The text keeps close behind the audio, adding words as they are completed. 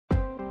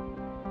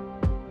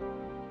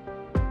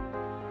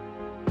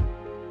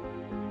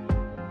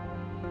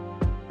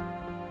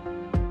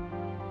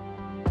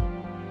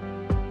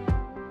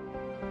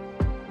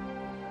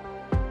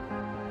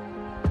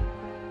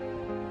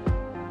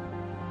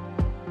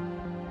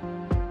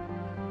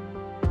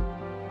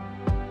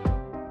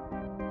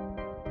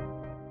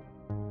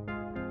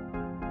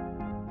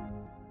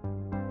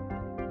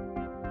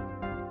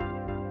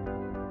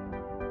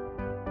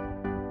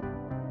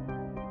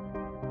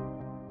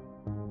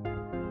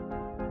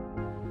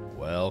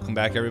Welcome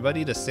back,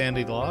 everybody, to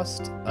Sanity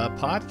Lost, a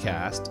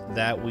podcast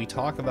that we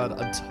talk about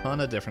a ton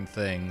of different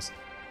things.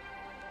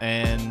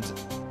 And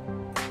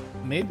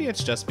maybe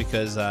it's just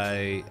because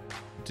I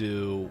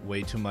do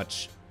way too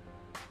much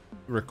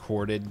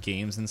recorded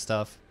games and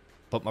stuff,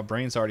 but my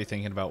brain's already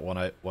thinking about what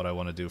I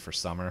want to do for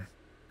summer.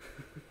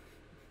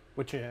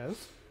 Which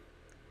is?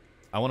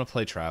 I want to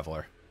play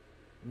Traveler.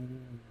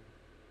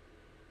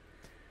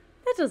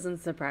 That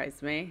doesn't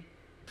surprise me.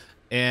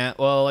 And,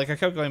 well, like, I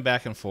kept going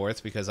back and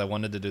forth because I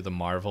wanted to do the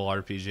Marvel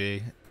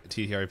RPG,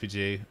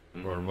 TTRPG,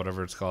 or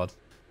whatever it's called.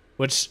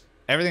 Which,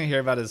 everything I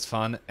hear about is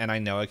fun, and I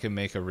know I can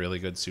make a really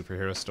good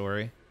superhero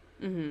story.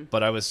 Mm-hmm.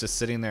 But I was just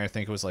sitting there, I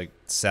think it was, like,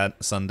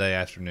 Sunday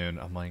afternoon.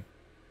 I'm like,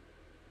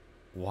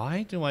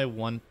 why do I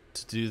want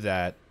to do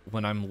that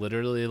when I'm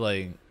literally,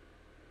 like,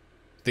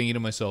 thinking to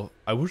myself,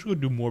 I wish I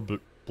could do more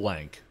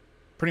blank.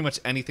 Pretty much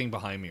anything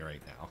behind me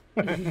right now.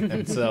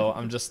 And so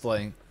I'm just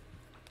like,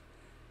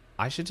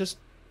 I should just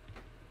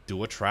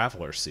do a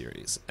Traveler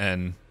series,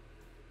 and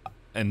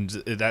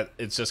that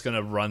it's just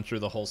gonna run through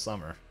the whole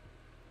summer.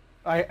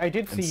 I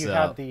did see you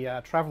had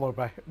the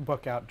Traveler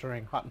book out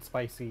during Hot and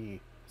Spicy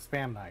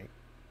Spam Night.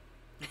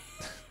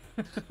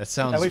 That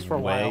sounds At least for a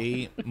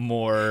way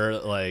more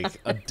like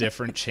a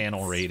different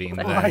channel rating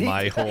than Right?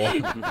 my whole.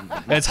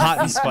 It's Hot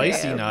and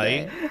Spicy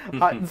Night.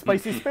 Hot and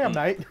Spicy Spam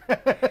Night.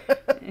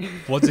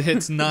 Once it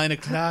hits 9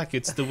 o'clock,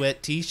 it's the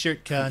wet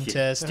T-shirt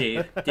contest.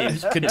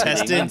 Dave's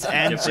Contestants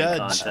and different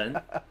judge. content.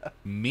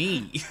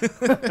 Me.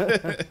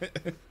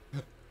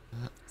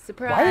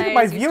 Surprise! Why did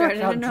my you viewer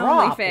started count an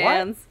drop?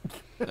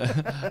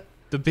 OnlyFans.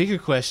 The bigger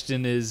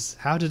question is,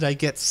 how did I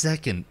get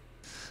second?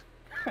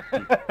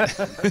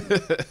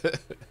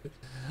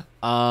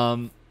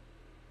 But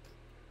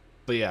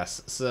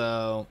yes,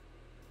 so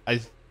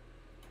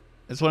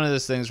it's one of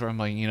those things where I'm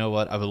like, you know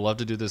what, I would love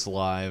to do this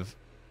live.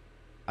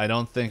 I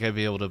don't think I'd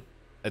be able to.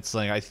 It's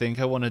like, I think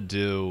I want to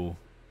do.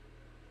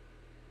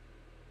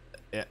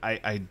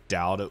 I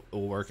doubt it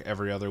will work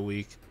every other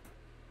week,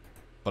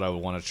 but I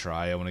would want to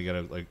try. I want to get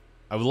a, like,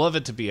 I would love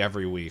it to be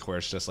every week where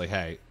it's just like,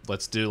 hey,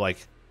 let's do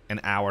like an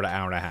hour to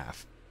hour and a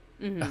half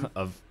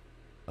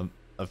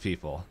of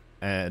people,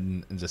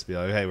 and just be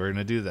like, hey, we're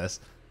gonna do this,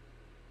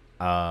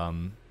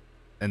 and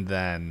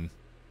then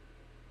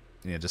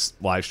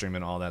just live stream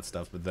and all that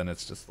stuff. But then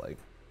it's just like,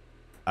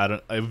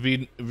 it would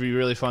be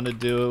really fun to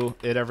do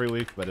it every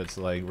week, but it's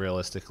like,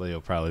 realistically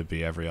it'll probably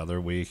be every other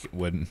week,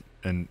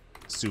 and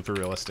super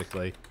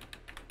realistically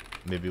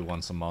maybe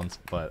once a month,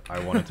 but I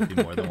want it to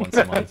be more than once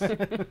a month.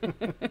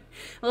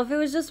 Well, if it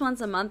was just once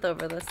a month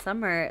over the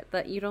summer,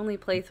 that you'd only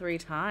play 3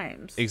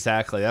 times.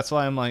 Exactly. That's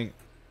why I'm like,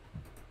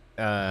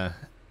 I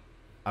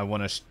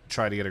want to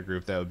try to get a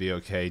group that would be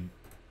okay,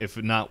 if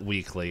not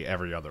weekly,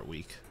 every other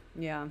week.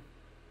 Yeah.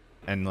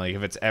 And like,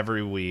 if it's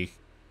every week,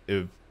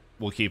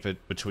 we'll keep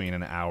it between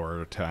an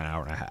hour to an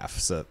hour and a half,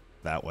 so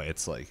that way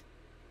it's like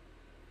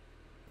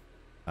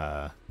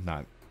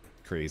not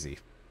crazy.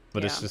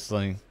 But it's just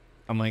like,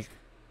 I'm like,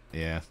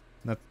 yeah.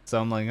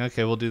 So I'm like,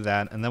 okay, we'll do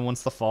that. And then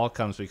once the fall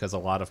comes, because a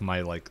lot of my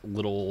like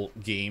little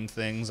game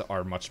things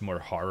are much more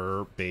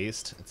horror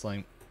based, it's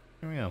like,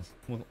 here we go.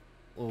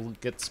 We'll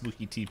get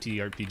spooky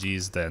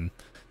TTRPGs then.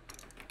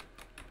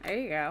 There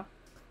you go.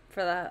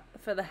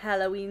 For the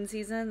Halloween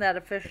season that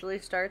officially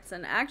starts,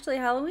 and actually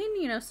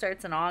Halloween,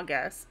 starts in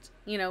August.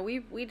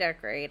 We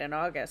decorate in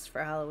August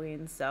for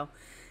Halloween, so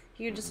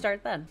you can just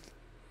start then.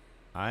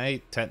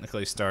 I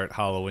technically start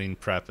Halloween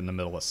prep in the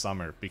middle of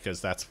summer, because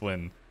that's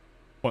when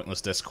Pointless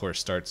Discourse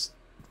starts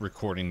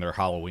recording their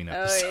Halloween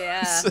episodes.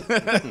 Oh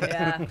yeah.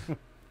 Yeah.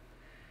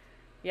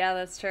 Yeah,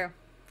 that's true.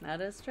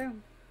 That is true.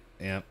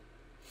 Yep.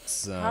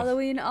 So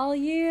Halloween all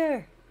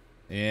year.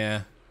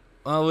 yeah.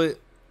 Well,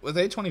 with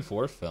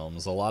A24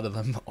 films, a lot of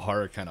them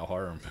are kind of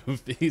horror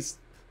movies.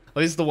 At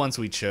least the ones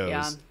we chose.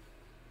 Yeah.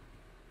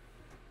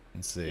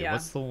 Let's see. Yeah.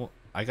 What's the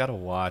I gotta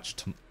watch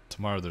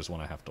tomorrow? There's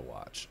one I have to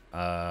watch.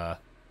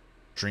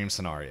 Dream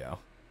Scenario.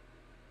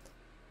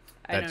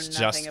 I know That nothing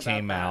just about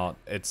came that. out.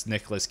 It's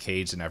Nicolas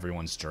Cage in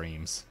everyone's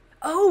dreams.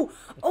 Oh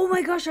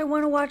my gosh, I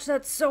want to watch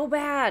that so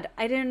bad.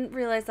 I didn't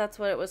realize that's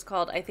what it was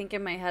called. I think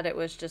in my head it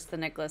was just the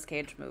Nicolas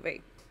Cage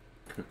movie.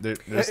 There's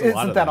a lot Isn't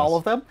of that those. all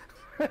of them?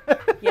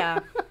 Yeah.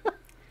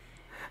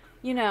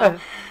 you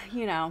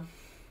know.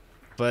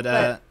 But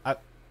I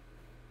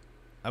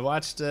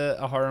watched a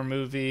horror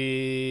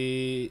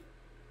movie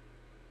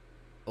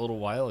a little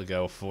while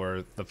ago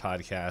for the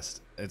podcast.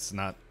 It's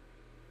not.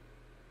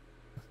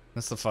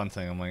 That's the fun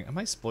thing. I'm like, am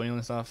I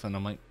spoiling stuff? And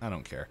I'm like, I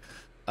don't care.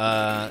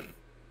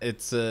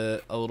 It's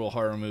a little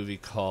horror movie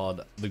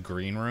called The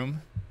Green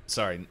Room.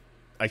 Sorry,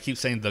 I keep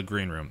saying The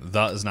Green Room.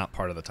 The is not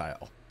part of the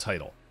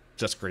title.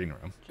 Just Green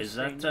Room. Is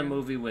that a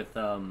movie with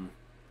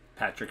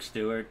Patrick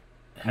Stewart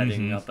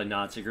heading up a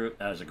Nazi group?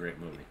 That was a great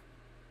movie.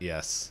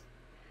 Yes.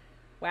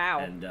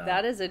 Wow, And,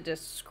 that is a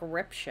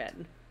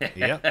description.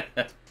 Yep.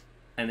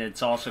 And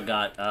it's also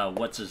got,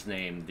 what's his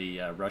name?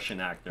 The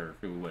Russian actor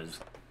who was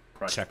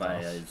crushed by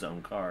Chekhov. his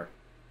own car.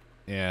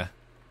 Yeah.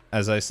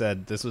 As I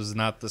said, this was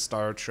not the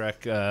Star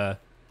Trek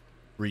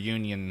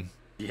reunion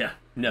Yeah.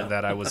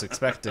 that I was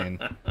expecting.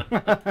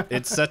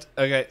 It's such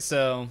okay.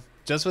 So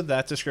just with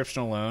that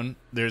description alone,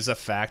 there's a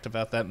fact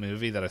about that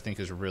movie that I think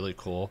is really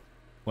cool.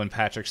 When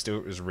Patrick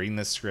Stewart was reading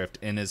this script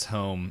in his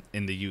home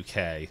in the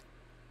UK,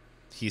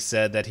 he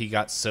said that he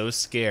got so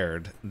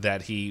scared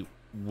that he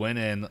went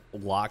in,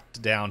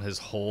 locked down his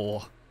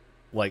whole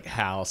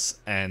house,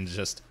 and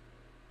just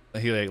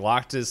he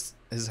locked his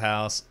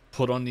house,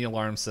 put on the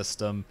alarm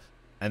system,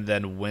 and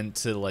then went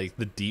to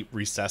the deep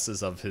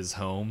recesses of his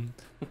home,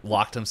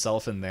 locked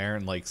himself in there,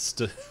 and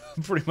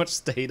pretty much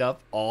stayed up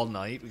all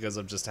night because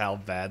of just how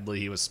badly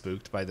he was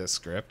spooked by this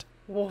script.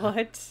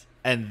 What?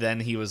 And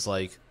then he was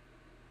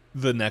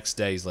the next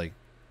day he's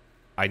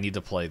I need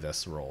to play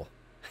this role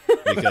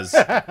because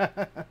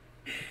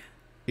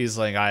he's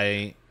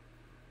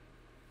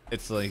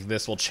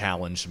this will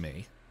challenge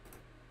me,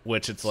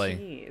 which it's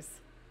Jeez.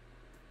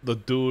 The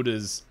dude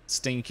is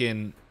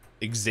stinking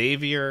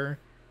Xavier,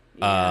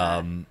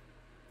 Yeah.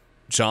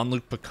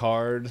 Jean-Luc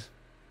Picard.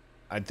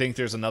 I think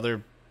there's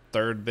another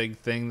third big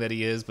thing that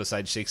he is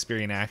besides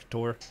Shakespearean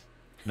actor,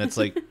 and it's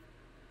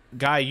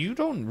guy, you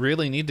don't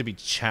really need to be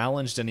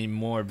challenged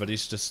anymore, but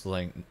he's just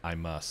I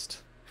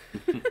must.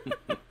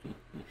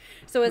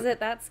 So is it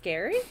that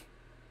scary?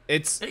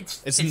 It's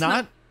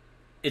not.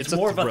 It's a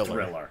more thriller. of a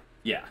thriller.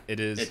 Yeah. It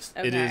is.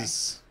 Okay. It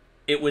is.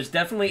 It was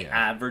definitely Yeah.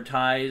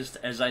 advertised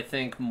as, I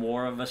think,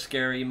 more of a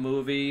scary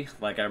movie.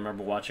 I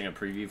remember watching a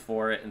preview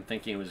for it and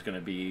thinking it was going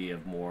to be a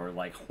more,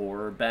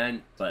 horror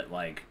bent. But,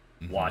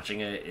 watching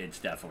it, it's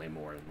definitely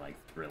more in,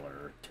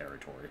 thriller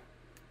territory.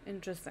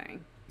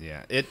 Interesting.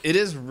 Yeah. It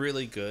is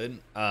really good.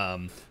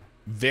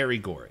 Very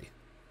gory.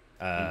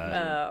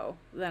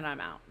 Then I'm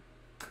out.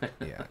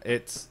 Yeah.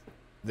 It's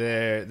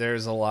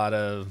there's a lot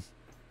of.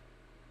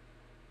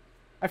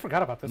 I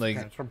forgot about this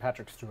appearance from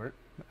Patrick Stewart.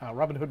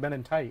 Robin Hood Men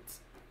in Tights.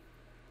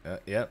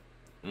 Yep.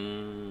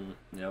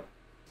 Yep.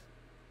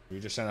 You're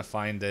just trying to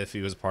find if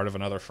he was part of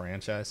another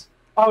franchise.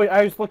 Oh,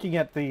 I was looking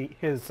at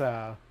his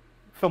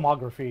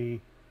filmography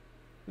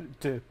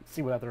to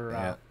see what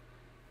other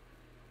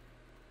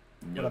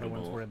what other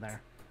ones were in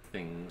there.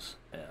 Things,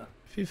 yeah.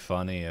 It'd be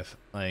funny if,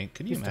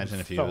 could you He's done imagine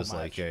if he so was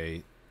much.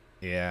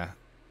 yeah.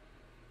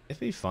 It'd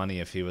be funny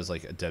if he was a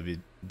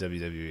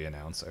WWE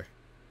announcer.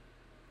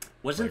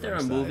 Wasn't there a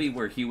ringside. movie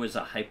where he was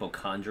a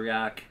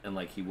hypochondriac and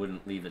he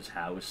wouldn't leave his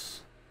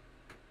house,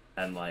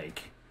 and was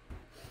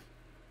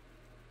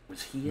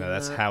he? No,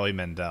 that's that? Howie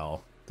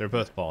Mandel. They're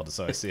both bald,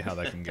 so I see how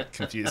that can get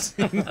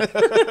confusing.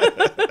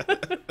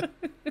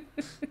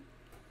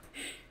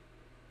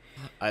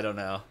 I don't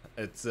know.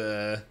 It's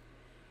I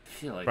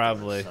feel like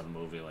probably there was some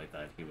movie like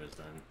that he was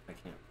in. I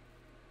can't.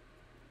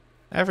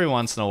 every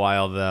once in a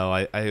while though.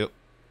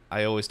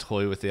 I always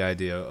toy with the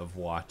idea of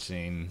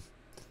watching,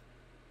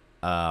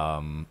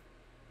 the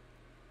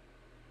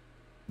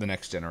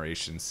Next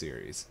Generation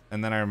series,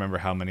 and then I remember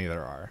how many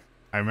there are.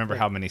 I remember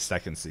how many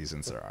second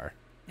seasons there are.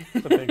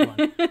 It's a big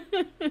one.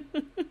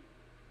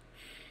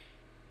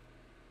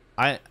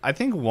 I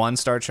think one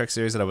Star Trek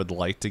series that I would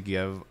like to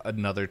give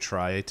another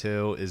try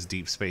to is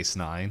Deep Space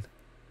Nine.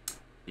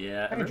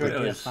 Yeah, I enjoyed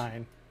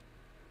DS9.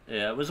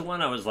 Yeah, it was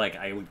one I was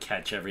I would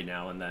catch every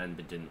now and then,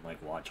 but didn't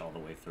watch all the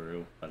way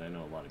through. But I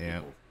know a lot of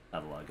people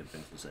have a lot of good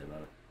things to say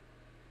about it.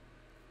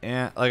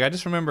 Yeah, I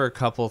just remember a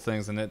couple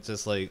things, and it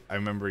just I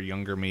remember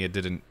younger me, it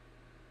didn't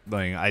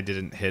it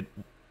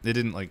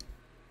didn't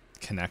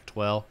connect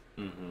well.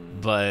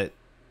 Mm-hmm. But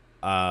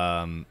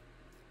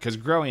because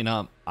growing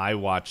up, I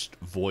watched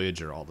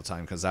Voyager all the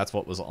time because that's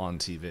what was on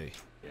TV,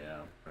 Yeah,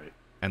 right.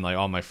 and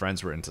all my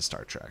friends were into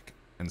Star Trek,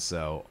 and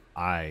so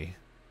I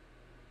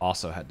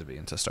also had to be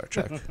into Star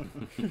Trek,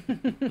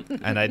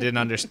 and I didn't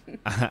understand,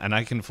 and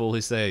I can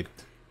fully say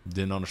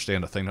didn't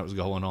understand a thing that was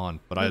going on,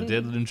 but I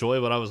did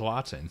enjoy what I was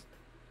watching.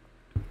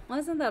 Well,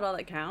 isn't that all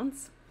that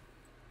counts?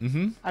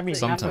 Mm-hmm. I mean,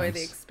 That you enjoy sometimes.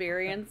 the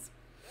experience.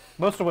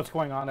 most of what's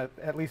going on,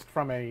 at least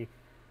from a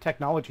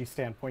technology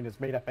standpoint, is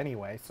made up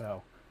anyway.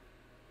 So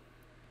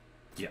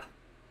Yeah.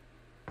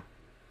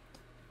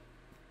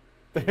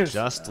 there's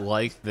Just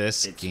like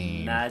this It's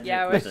game. magic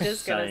Yeah, I was with a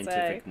just gonna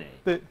scientific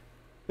name.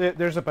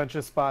 there's a bunch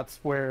of spots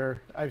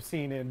where I've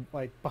seen in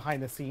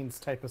behind the scenes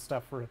type of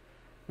stuff for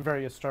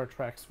various Star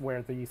Treks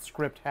where the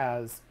script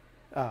has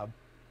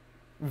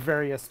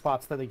various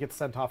spots that they get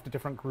sent off to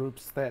different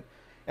groups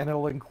and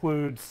it'll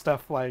include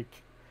stuff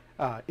like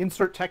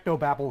insert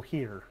technobabble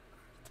here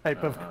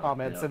type of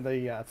comments yeah. in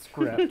the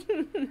script.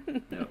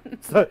 Yep.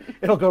 So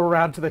it'll go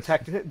around to the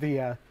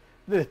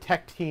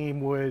tech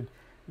team would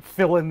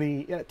fill in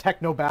the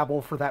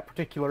technobabble for that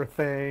particular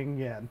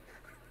thing, and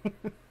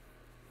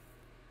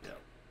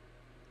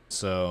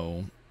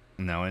So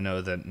now I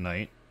know that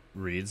Nite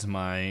reads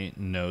my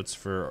notes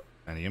for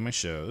any of my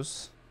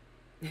shows.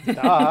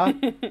 duh.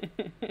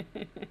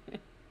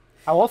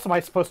 How else am I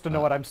supposed to know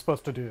what I'm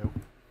supposed to do?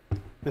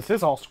 This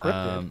is all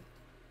scripted.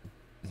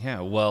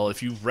 Yeah, well,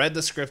 if you read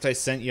the script I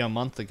sent you a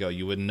month ago,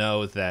 you would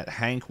know that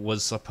Hank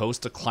was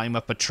supposed to climb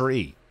up a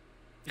tree.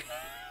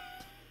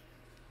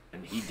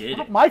 And he did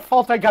Not it. my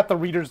fault I got the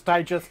Reader's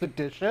Digest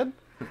edition.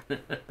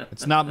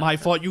 It's not my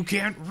fault you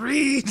can't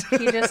read.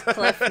 He just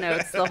cliff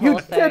notes the You whole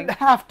thing. didn't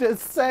have to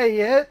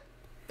say it.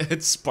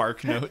 It's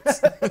Spark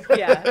Notes.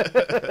 Yeah.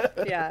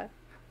 Yeah.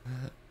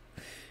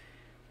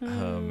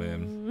 Oh,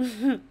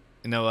 man.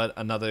 You know what?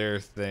 Another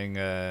thing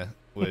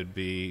would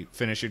be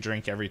finish your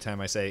drink every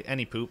time I say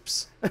any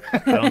poops. I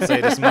don't say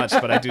it as much,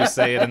 but I do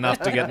say it enough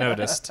to get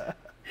noticed.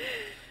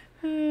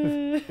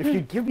 If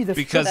you'd give me this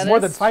Because- script more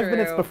That than is 5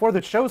 minutes true. before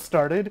the show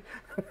started.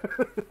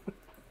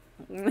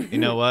 You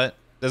know what?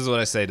 This is what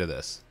I say to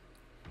this.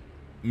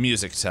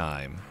 Music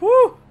time.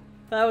 Whew!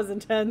 That was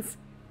intense.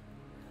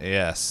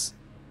 Yes.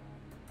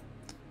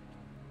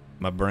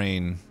 My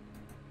brain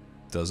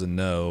doesn't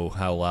know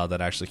how loud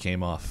that actually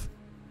came off.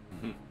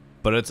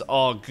 But it's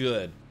all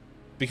good.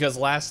 Because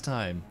last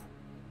time,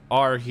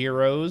 our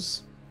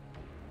heroes...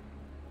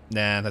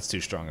 Nah, that's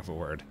too strong of a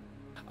word.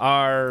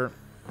 Our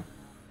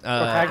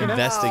Protagonists?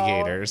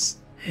 investigators...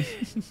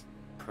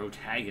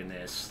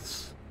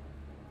 Protagonists.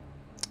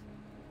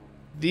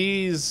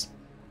 These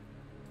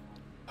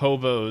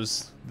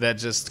hobos that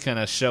just kind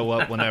of show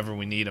up whenever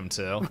we need them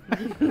to.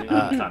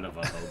 Kind of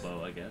a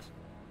hobo, I guess.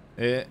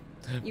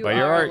 You By are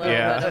your a art, little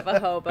yeah. bit of a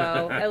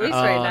hobo, at least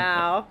right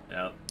now.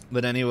 Yep.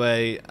 But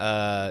anyway,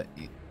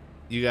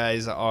 you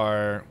guys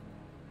are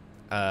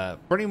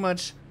pretty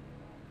much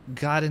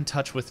got in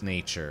touch with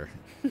nature.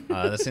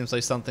 That seems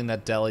like something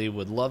that Deli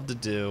would love to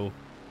do,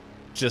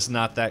 just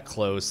not that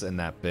close and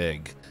that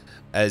big.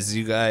 As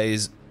you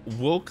guys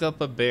woke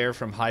up a bear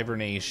from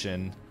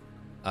hibernation,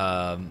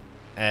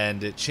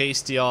 and it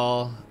chased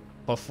y'all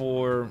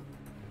before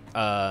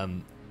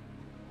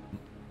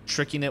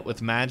tricking it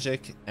with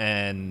magic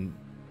and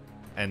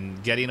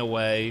getting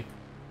away,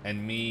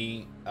 and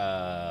me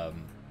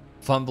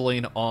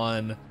fumbling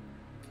on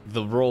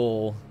the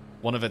roll,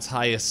 one of its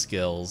highest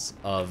skills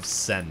of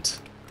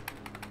scent.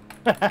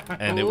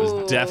 And it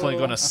was definitely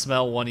going to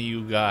smell one of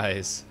you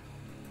guys,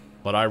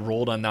 but I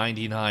rolled a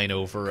 99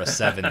 over a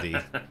 70.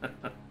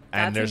 And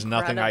That's there's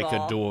nothing I could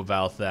incredible. do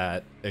about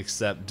that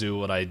except do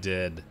what I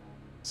did.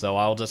 So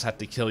I'll just have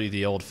to kill you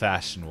the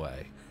old-fashioned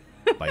way,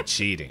 by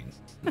cheating.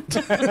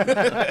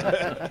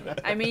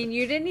 I mean,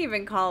 you didn't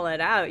even call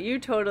it out. You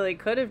totally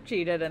could have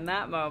cheated in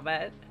that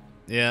moment.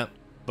 Yeah,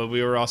 but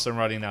we were also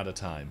running out of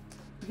time.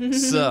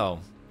 So,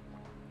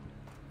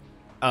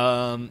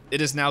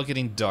 it is now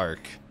getting dark,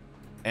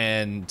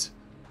 and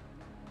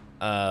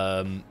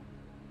I'm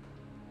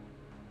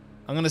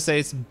gonna say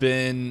it's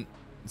been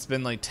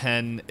like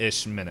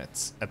 10-ish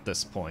minutes at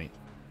this point.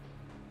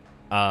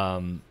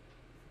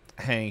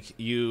 Hank,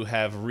 you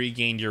have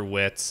regained your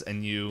wits,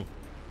 and you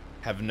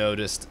have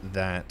noticed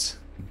that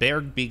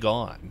bear be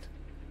gone.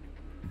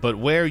 But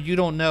where, you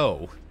don't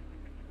know,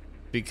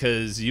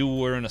 because you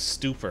were in a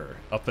stupor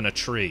up in a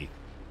tree.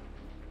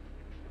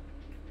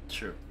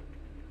 True.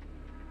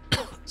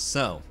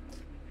 So,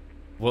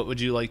 what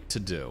would you like to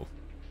do?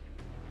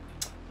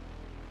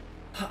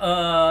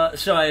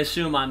 So I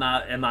assume I'm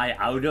out. Am I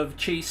out of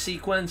chase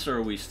sequence, or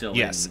are we still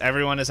Yes, in?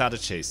 everyone is out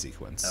of chase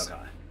sequence. Okay.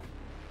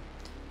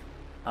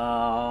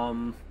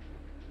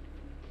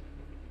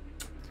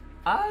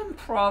 I'm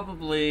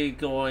probably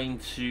going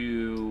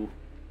to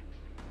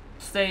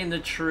stay in the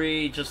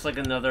tree just like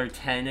another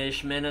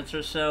 10-ish minutes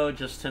or so,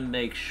 just to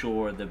make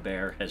sure the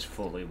bear has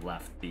fully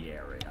left the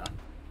area.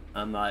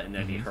 I'm not in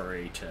any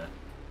hurry to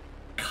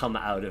come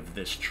out of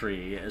this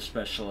tree,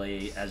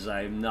 especially as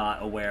I'm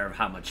not aware of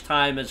how much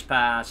time has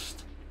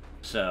passed.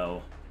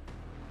 So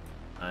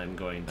I'm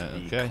going to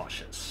be Okay.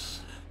 cautious.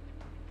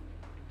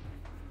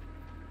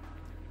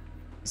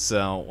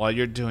 So, while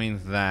you're doing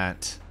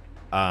that,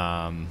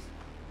 let's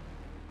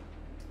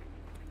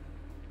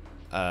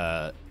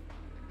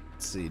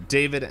see,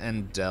 David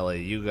and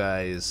Deli, you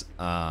guys,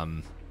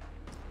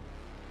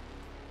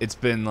 it's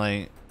been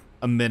like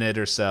a minute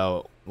or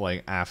so,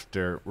 like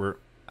after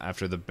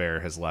the bear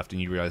has left,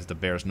 and you realize the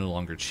bear's no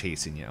longer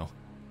chasing you.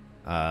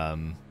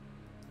 And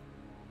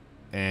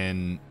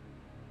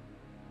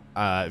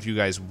if you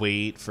guys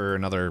wait for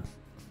another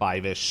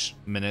 5-ish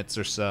minutes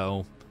or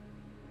so,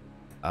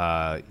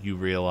 you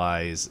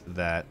realize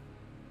that,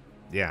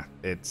 yeah,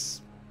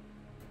 it's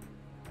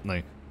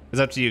like, it's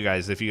up to you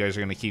guys if you guys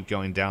are going to keep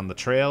going down the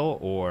trail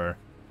or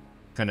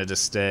kind of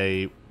just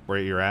stay where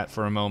you're at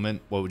for a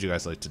moment. What would you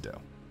guys like to do?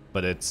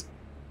 But it's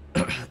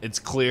it's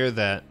clear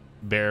that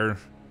bear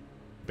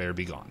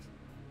be gone.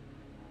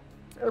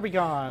 Bear be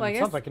gone. Well, I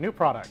Sounds guess- like a new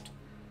product.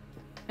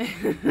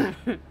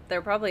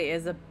 There probably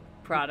is a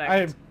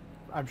product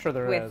I'm sure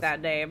there is. with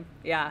that name.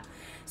 Yeah.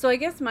 So I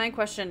guess my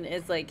question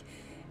is like,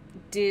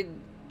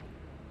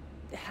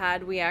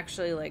 had we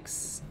actually like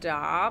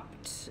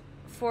stopped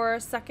for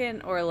a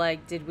second, or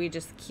like did we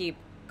just keep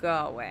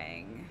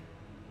going?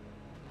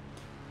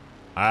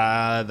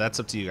 That's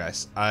up to you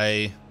guys.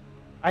 I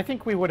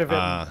think we would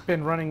have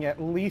been running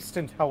at least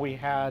until we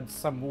had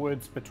some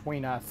woods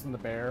between us and the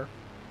bear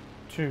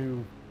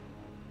to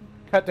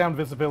cut down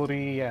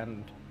visibility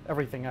and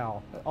everything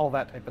else, all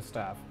that type of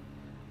stuff.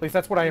 At least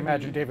that's what I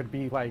imagine David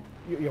be like.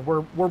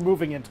 We're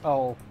moving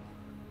until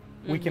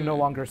we can no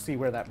longer see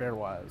where that bear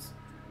was.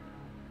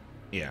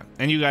 Yeah,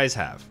 and you guys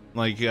have.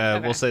 Like,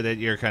 we'll say that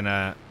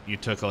you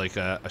took like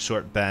a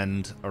short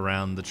bend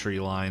around the tree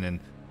line, and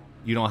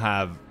you don't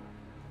have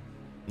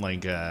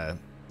like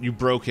you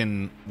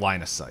broken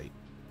line of sight.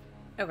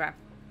 Okay.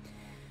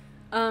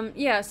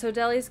 Yeah, so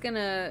Deli's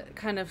gonna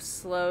kind of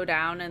slow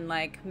down and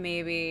like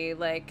maybe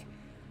like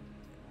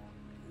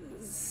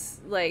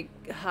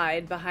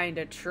hide behind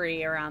a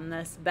tree around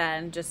this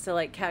bend just to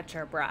like catch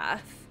her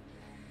breath.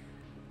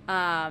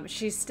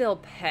 She's still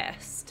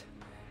pissed.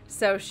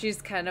 So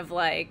she's kind of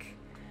like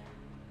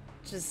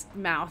just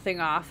mouthing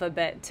off a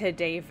bit to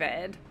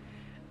David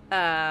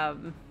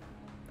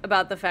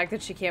about the fact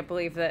that she can't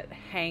believe that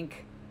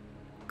Hank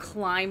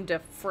climbed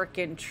a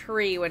frickin'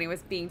 tree when he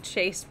was being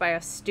chased by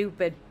a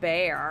stupid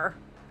bear.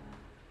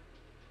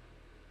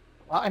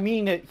 Well, I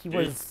mean,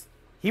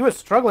 he was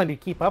struggling to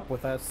keep up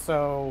with us,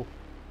 so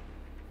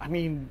I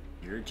mean,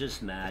 you're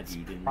just mad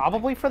you didn't.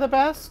 Probably for the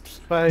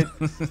best, but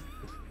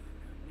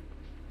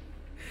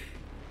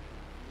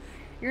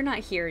you're not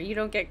here. You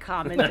don't get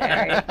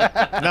commentary.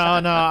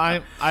 No,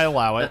 I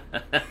allow it.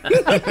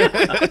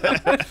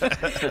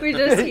 We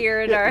just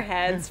hear in our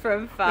heads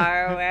from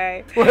far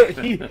away. Well,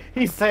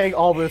 he's saying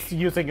all this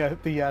using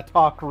the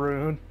talk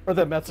rune or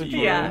the message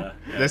Yeah.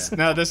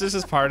 rune. This is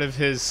just part of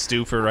his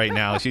stupor right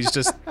now. He's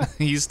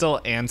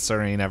still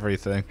answering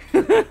everything.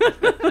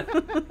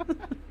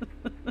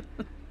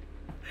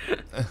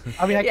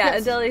 I mean,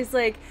 and Deli's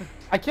like,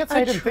 I can't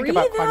say I didn't think tree,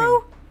 about climbing.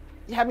 though?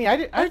 Yeah, I mean,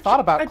 I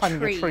thought about climbing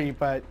tree. a tree,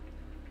 but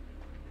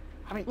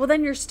I mean, well,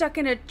 then you're stuck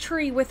in a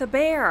tree with a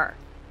bear.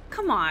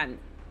 Come on.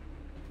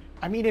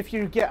 I mean, if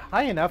you get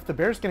high enough, the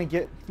bear's going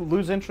to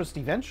lose interest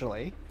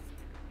eventually.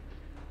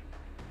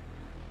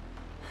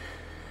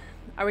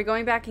 Are we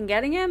going back and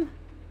getting him?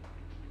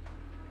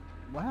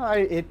 Well,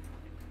 I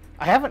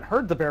haven't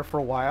heard the bear for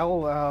a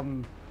while.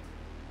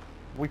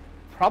 We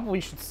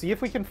probably should see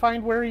if we can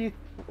find where he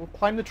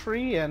climbed the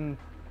tree and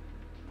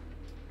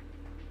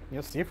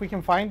see if we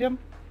can find him.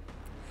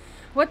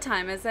 What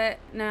time is it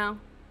now?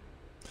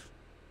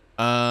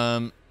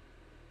 I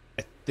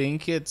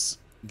think it's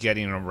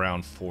getting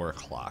around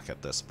 4:00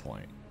 at this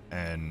point,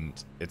 and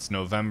it's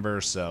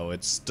November, so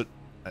it's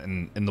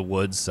in the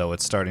woods, so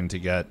it's starting to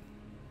get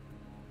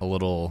a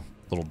little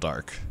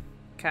dark.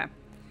 Okay.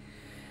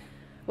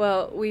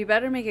 Well, we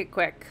better make it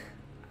quick.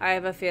 I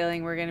have a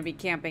feeling we're going to be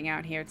camping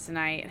out here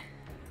tonight.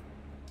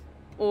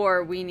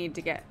 Or we need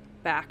to get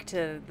back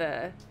to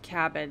the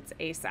cabins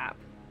ASAP.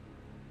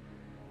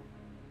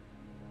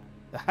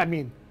 I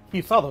mean,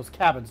 you saw those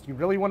cabins. Do you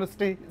really want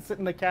to sit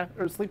in the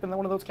or sleep in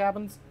one of those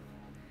cabins?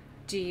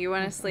 Do you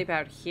want to sleep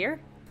out here?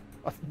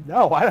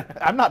 No,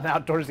 I'm not an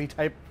outdoorsy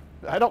type.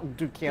 I don't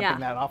do camping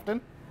that often.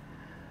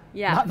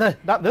 Yeah.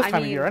 Not this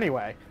time of year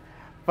anyway.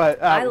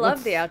 But I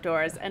love the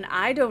outdoors, and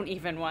I don't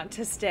even want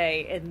to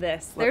stay in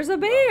this. There's a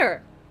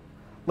bear.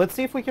 Let's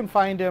see if we can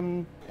find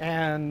him,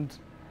 and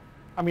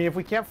I mean, if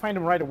we can't find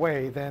him right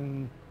away,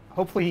 then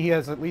hopefully he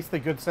has at least the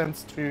good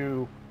sense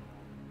to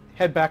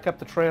head back up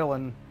the trail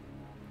and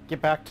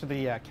get back to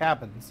the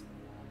cabins.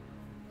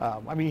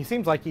 I mean, he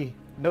seems like he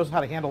knows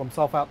how to handle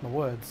himself out in the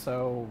woods,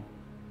 so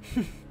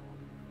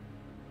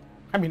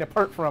I mean,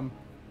 apart from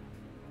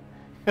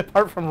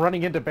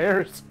running into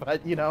bears,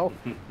 but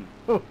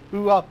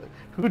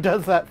who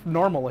does that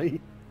normally?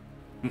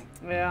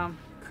 Yeah.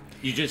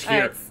 You just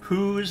hear,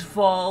 whose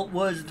fault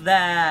was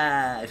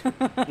that?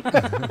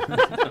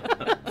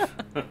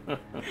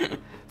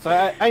 So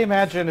I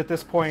imagine at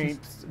this point,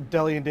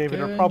 Deli and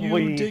David are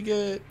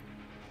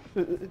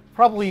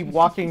probably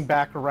walking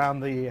back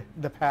around the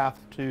path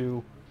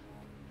to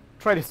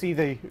try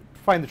to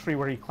find the tree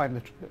where he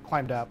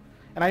climbed up.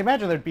 And I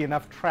imagine there'd be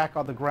enough track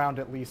on the ground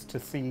at least to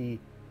see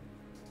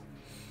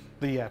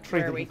the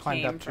tree where that he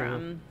climbed up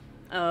from.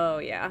 Oh,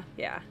 yeah.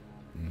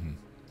 Mm-hmm.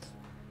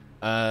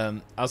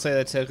 I'll say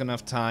that took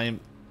enough time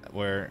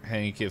where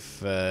Hank, if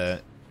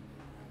that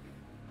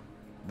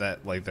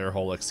like their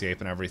whole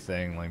escape and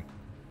everything, like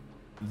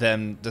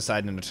them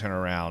deciding to turn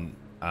around,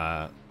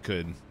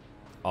 could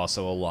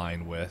also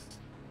align with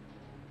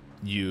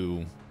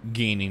you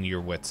gaining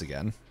your wits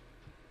again.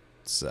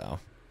 So,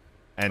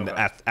 and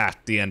at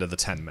the end of the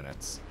 10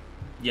 minutes.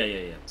 Yeah.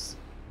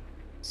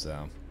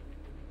 So.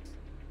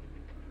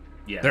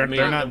 Yeah, they're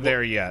not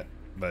there yet,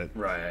 but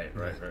right.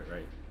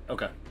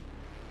 Okay.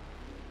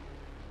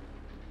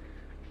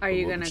 Are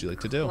you what gonna? would you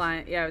like to do?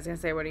 Yeah, I was gonna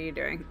say, what are you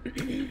doing?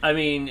 I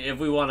mean, if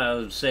we want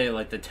to say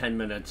like the 10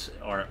 minutes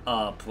are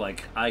up,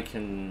 like I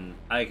can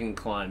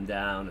climb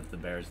down if the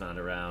bear's not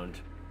around,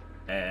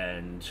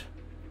 and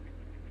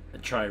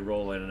try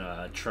rolling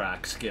a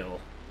track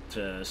skill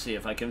to see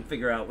if I can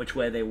figure out which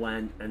way they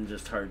went and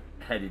just start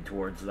headed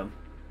towards them.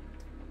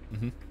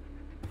 Mm-hmm.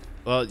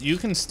 Well, you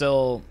can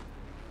still.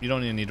 You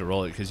don't even need to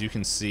roll it because you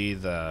can see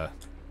the.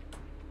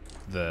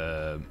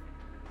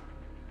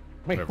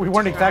 We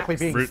weren't exactly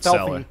being root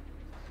stealthy.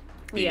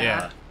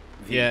 cellar.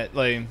 Yeah.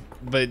 Like,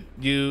 but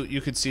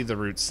you could see the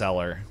root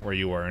cellar where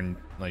you were, and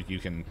like you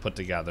can put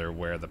together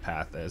where the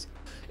path is.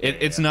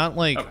 It's not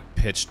like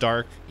pitch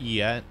dark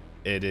yet.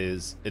 It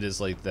is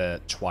like the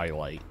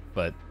twilight,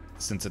 but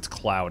since it's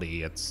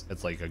cloudy, it's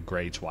like a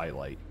gray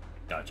twilight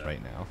Gotcha.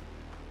 right now.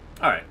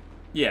 All right.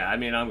 Yeah, I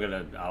mean,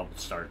 I'll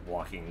start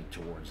walking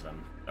towards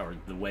them, or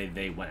the way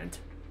they went.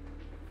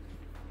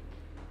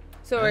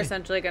 So we're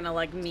essentially gonna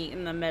like meet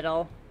in the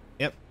middle.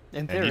 Yep. In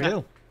And theory. you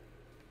do.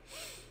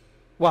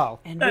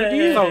 Well, And we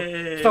do.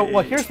 so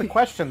here's the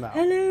question though.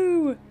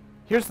 Hello.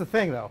 Here's the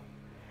thing though.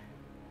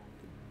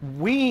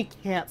 We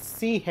can't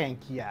see Hank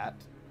yet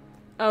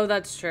Oh,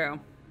 that's true.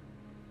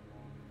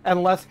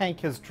 unless Hank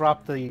has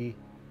dropped the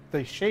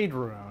shade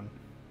rune.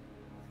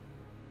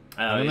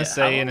 I'm gonna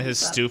say in his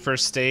stupor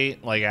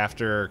state, like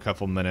after a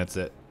couple minutes,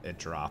 it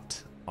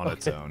dropped on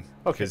its own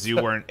because you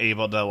weren't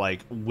able to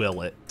like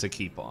will it to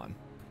keep on.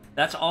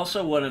 That's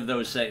also one of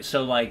those things.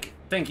 So, like,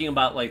 thinking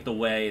about, like, the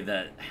way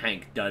that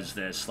Hank does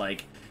this,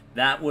 like,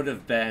 that would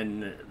have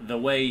been, the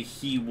way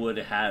he would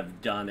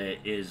have done it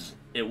is,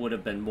 it would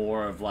have been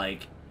more of,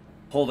 like,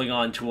 holding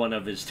on to one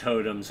of his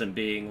totems and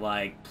being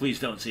like, please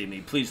don't see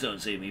me, please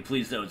don't see me,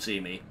 please don't see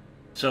me.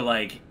 So,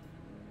 like,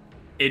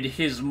 in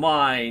his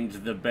mind,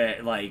 the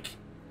bear, like,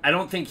 I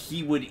don't think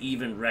he would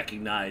even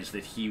recognize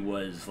that he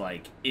was,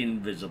 like,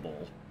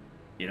 invisible.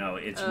 You know,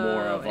 it's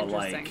more of a,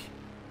 like,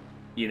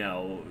 you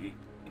know,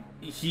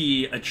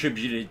 he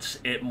attributed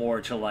it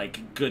more to,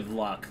 like, good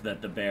luck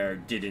that the bear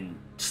didn't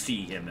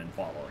see him and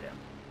follow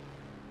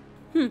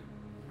him.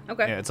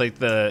 Okay. Yeah, it's like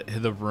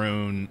the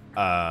rune.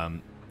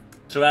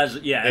 So as a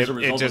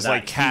result it just of that,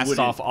 like casts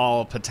wouldn't- off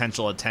all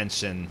potential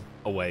attention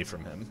away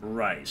from him.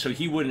 Right. So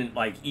he wouldn't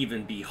like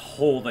even be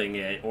holding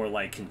it or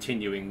like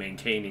continuing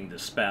maintaining the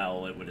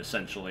spell. It would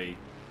essentially,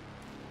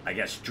 I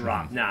guess,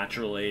 drop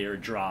naturally or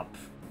drop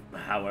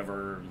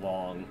however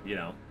long, you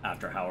know,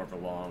 after however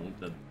long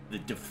the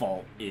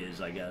default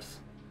is, I guess.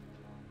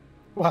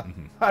 Well,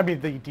 I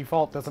mean, the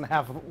default doesn't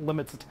have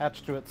limits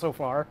attached to it so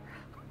far,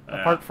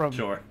 apart from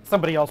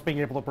somebody else being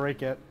able to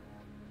break it.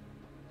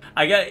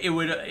 I guess it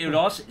would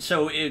also,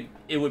 so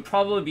it would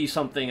probably be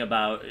something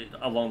about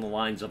along the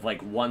lines of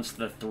like once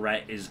the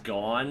threat is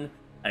gone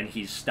and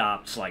he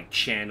stops like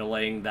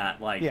channeling that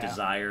like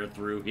desire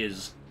through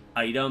his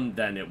item,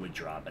 then it would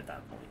drop at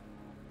that point.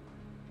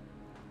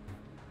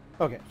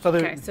 Okay,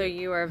 so so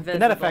you are visible. The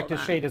net effect then.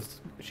 is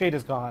shade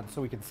is gone,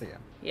 so we can see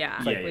him.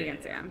 Yeah, Yeah, we yeah,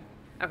 can see him.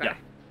 Okay. Yeah.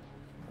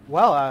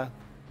 Well,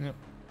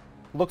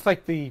 looks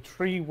like the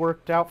tree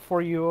worked out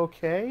for you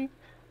okay.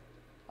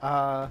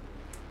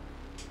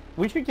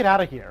 We should get out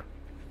of here.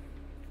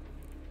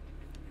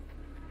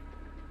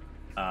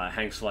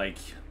 Hank's like,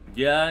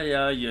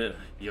 yeah, you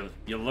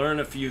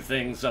learn a few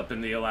things up in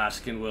the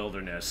Alaskan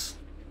wilderness.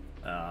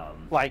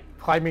 Like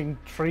climbing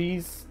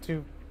trees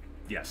to...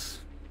 Yes.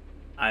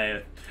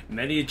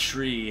 Many a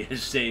tree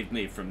has saved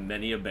me from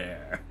many a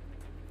bear.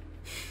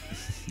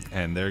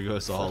 And there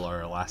goes all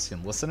our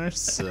Alaskan listeners.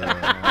 So...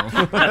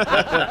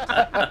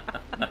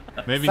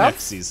 Maybe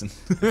next season.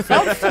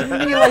 Sounds to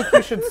me like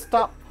you should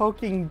stop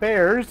poking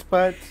bears,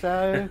 but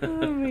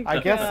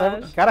I guess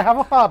I've gotta have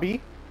a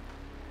hobby.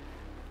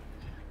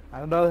 I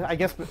don't know, I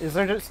guess, is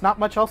there just not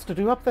much else to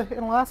do up in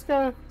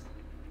Alaska?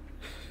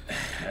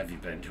 Have you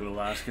been to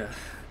Alaska?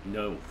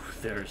 No,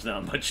 there's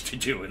not much to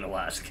do in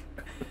Alaska.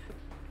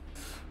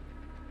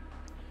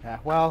 Yeah,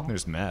 well...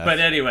 There's meth. But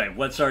anyway,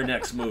 what's our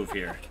next move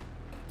here?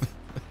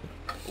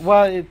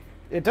 Well,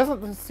 it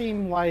doesn't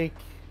seem like...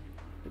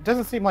 It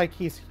doesn't seem like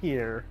he's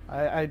here.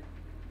 I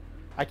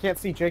can't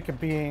see Jacob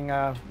being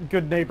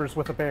good neighbors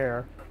with a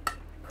bear.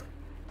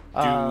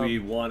 Do we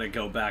want to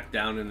go back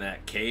down in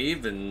that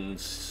cave and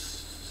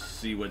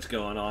see what's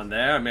going on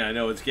there? I mean, I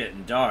know it's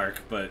getting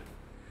dark, but...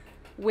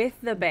 With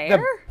the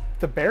bear?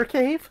 The bear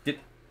cave? Did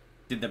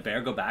the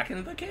bear go back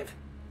into the cave?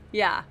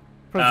 Yeah.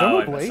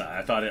 Presumably. Oh,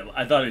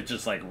 I thought it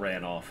just like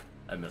ran off.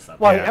 I missed that.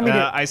 Well, Yeah, I mean,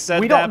 I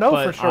said we that, don't know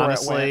but for sure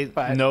honestly, where it went,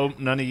 but... no,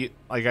 none of you.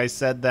 Like I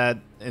said that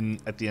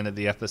at the end of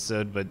the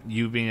episode, but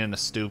you being in a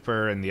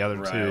stupor and the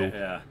other two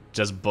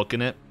just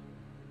booking it,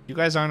 you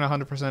guys aren't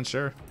 100%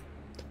 sure.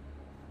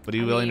 But are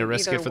you willing to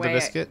risk it for the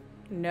biscuit?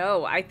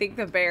 No, I think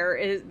the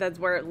bear that's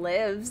where it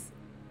lives.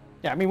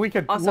 Yeah, I mean, we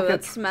could Also, look that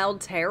at...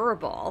 smelled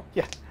terrible.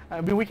 Yeah,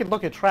 I mean, we could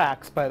look at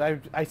tracks,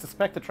 but I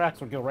suspect the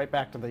tracks would go right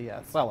back to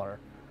the cellar.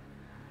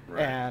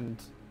 Right.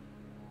 And,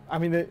 I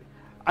mean,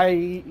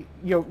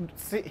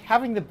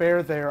 having the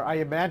bear there, I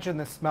imagine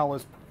the smell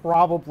is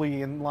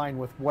probably in line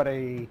with what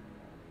a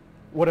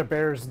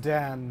bear's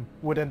den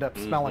would end up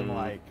smelling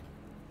like.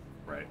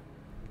 Right.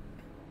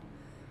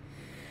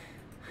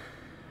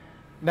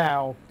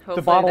 Now, Hopefully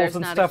the bottles there's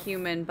and not stuff. a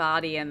human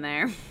body in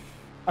there.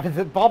 I mean,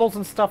 the bottles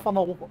and stuff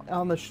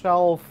on the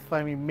shelf.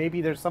 I mean,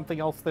 maybe there's something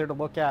else there to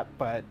look at,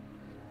 but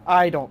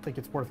I don't think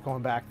it's worth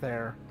going back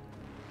there.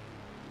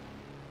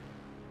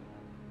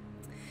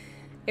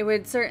 It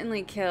would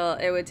certainly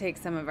it would take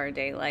some of our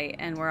daylight,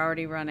 and we're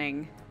already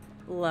running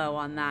low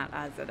on that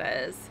as it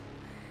is.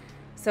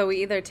 So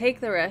we either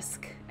take the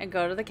risk and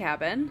go to the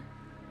cabin,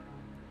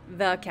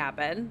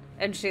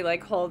 and she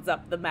like holds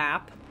up the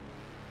map,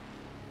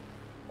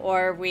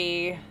 or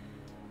we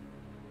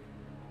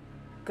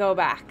go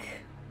back.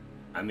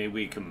 I mean,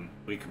 we can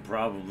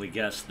probably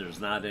guess there's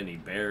not any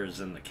bears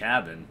in the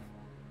cabin.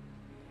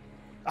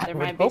 There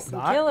would might be hope some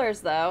not.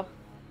 killers, though.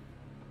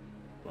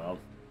 Well,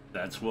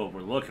 that's what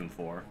we're looking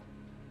for.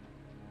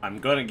 I'm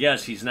gonna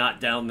guess he's not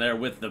down there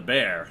with the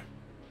bear.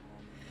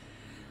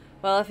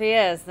 Well, if he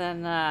is,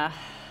 then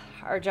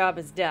our job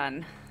is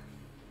done.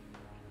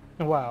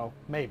 Well,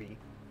 maybe.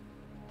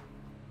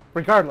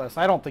 Regardless,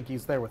 I don't think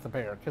he's there with the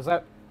bear, because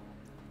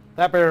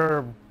that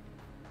bear,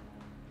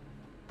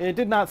 it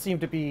did not seem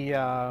to be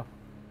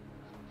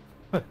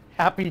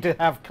happy to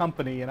have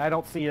company, and I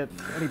don't see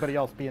anybody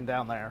else being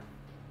down there.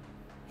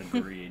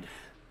 Agreed.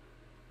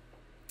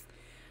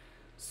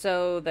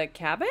 So, the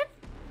cabin?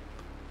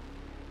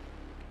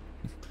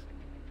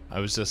 I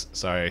was just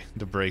sorry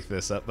to break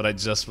this up, but I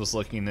just was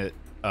looking at.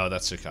 Oh,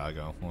 that's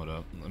Chicago. Hold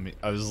up.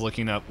 I was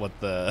looking up what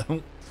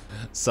the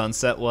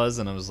sunset was,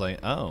 and I was like,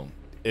 oh,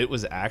 it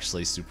was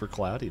actually super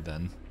cloudy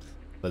then,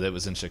 but it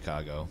was in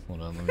Chicago.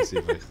 Hold on, let me see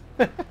if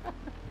I.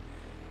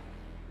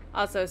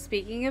 Also,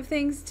 speaking of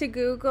things to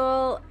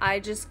Google, I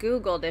just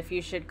Googled if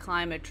you should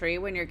climb a tree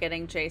when you're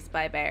getting chased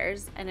by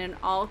bears, and in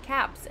all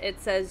caps,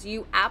 it says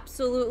you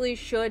absolutely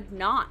should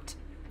not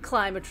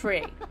climb a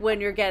tree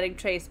when you're getting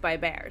chased by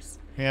bears.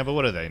 Yeah, but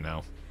what do they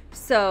know?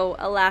 So,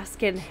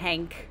 Alaskan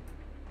Hank,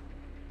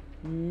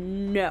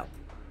 no.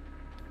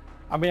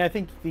 I mean, I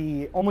think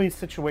the only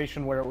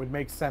situation where it would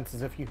make sense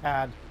is if you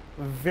had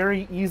a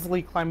very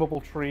easily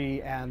climbable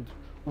tree and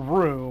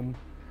room,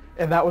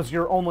 and that was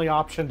your only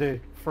option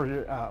to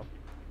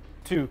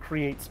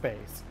create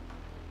space.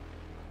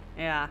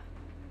 Yeah.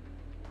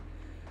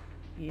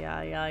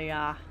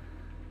 Yeah.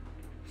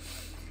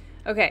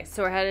 Okay,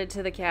 so we're headed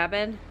to the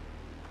cabin.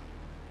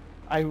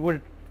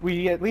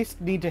 We at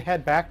least need to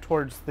head back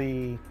towards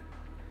the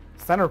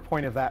center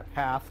point of that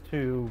path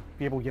to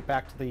be able to get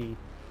back to the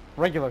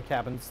regular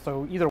cabins.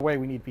 So either way,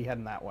 we need to be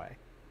heading that way.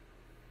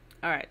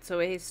 All right, so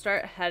we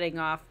start heading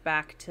off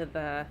back to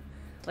the,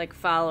 like,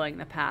 following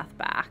the path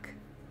back.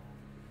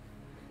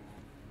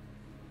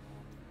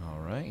 All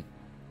right.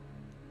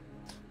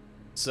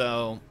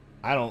 So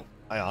I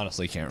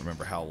honestly can't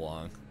remember how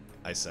long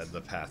I said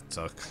the path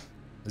took.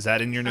 Is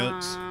that in your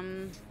notes?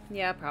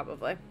 Yeah,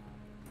 probably.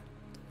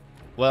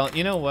 Well,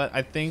 you know what?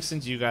 I think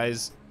since you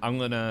guys,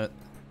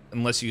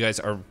 unless you guys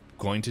are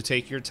going to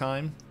take your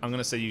time, I'm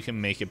gonna say you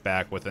can make it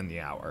back within the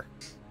hour.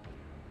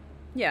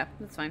 Yeah,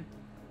 that's fine.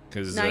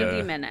 'Cause,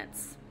 90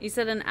 minutes. You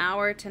said an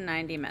hour to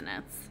 90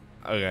 minutes.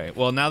 Okay.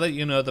 Well, now that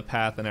you know the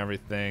path and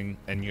everything,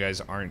 and you guys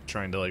aren't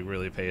trying to like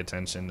really pay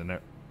attention to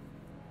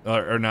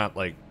or not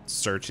like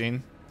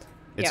searching,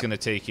 it's Yep. gonna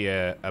take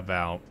you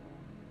about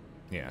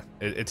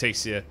it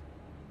takes you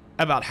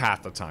about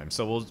half the time.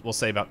 So we'll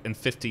say about in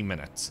 15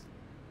 minutes.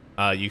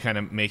 You kind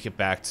of make it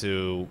back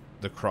to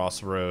the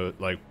crossroad,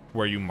 like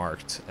where you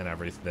marked and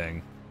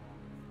everything,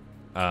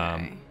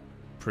 Okay.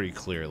 pretty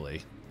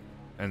clearly.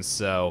 And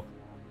so,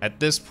 at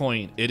this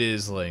point, it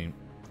is like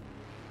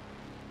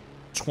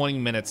 20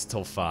 minutes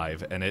till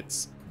 5, and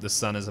the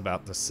sun is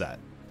about to set.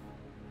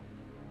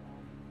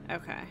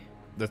 Okay.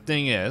 The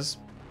thing is,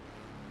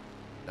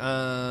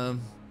 let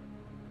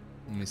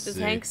me see. Does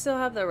Hank still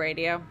have the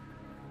radio?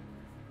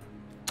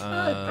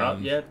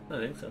 Yeah, I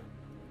think so.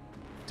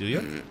 Do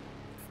you?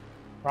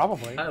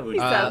 Probably. I would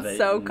He have sounds it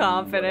so in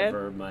confident.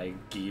 whatever my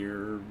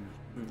gear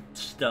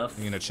stuff.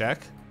 You gonna check?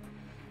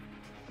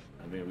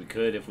 I mean, we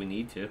could if we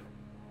need to.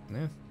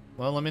 Yeah.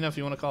 Well, let me know if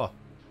you want to call.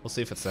 We'll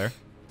see if it's there.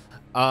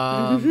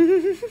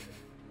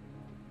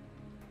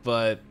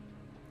 But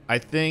I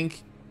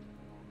think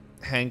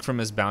Hank from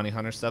his bounty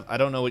hunter stuff. I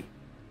don't know what.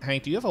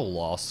 Hank, do you have a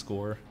law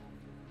score?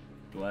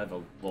 Do I have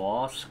a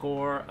law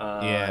score?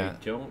 Yeah.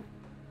 I don't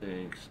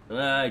think so.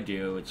 I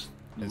do. It's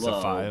low,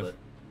 a 5.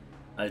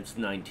 but it's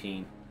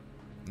 19.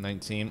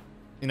 19.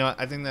 You know,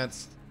 I think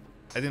that's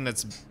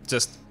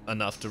just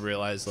enough to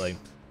realize like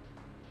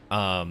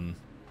that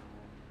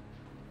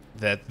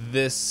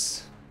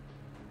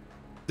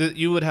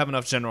you would have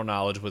enough general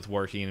knowledge with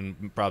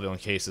working probably on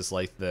cases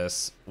like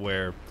this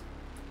where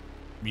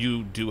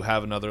you do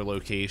have another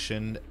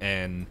location,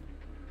 and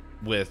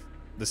with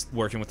this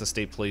working with the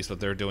state police, but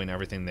they're doing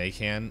everything they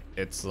can.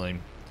 It's like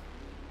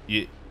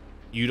you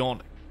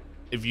don't,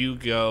 if you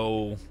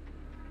go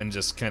and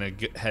just kind of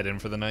head in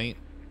for the night,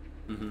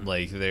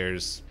 like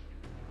there's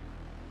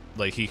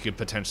like he could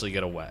potentially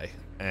get away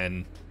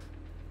and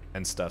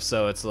stuff.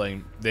 So it's like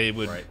they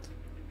would Right.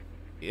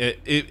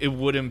 it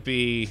wouldn't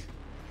be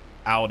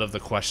out of the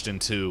question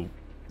to,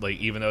 like,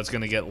 even though it's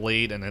gonna get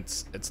late and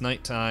it's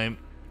nighttime,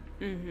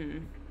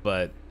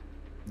 but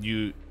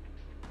you,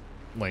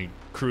 like,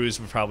 Cruz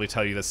would probably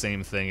tell you the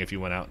same thing if you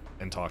went out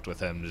and talked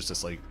with him. It's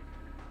just like,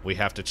 we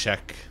have to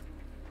check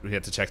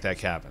that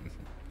cabin.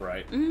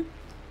 Right.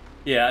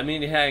 Yeah, I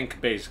mean,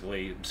 Hank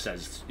basically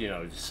says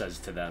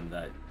to them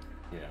that,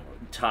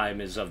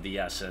 time is of the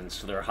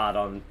essence. We're hot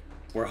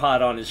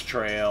on his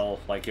trail.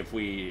 Like, if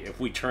we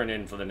turn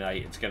in for the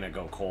night, it's gonna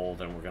go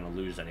cold, and we're gonna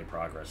lose any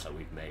progress that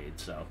we've made.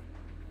 So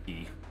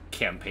he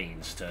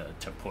campaigns to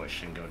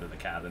push and go to the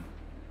cabin.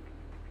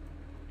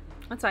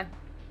 That's fine.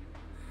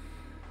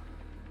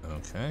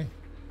 Okay.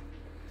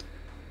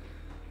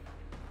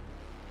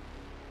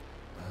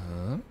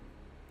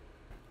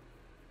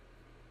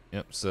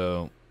 Yep.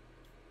 So,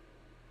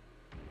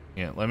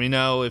 yeah, let me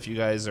know if you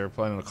guys are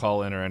planning to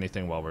call in or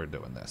anything while we're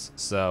doing this.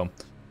 So,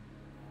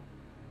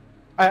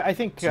 I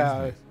think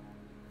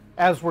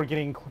as we're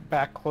getting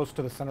back close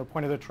to the center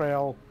point of the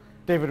trail,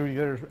 David would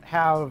either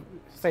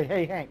say,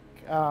 "Hey Hank,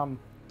 why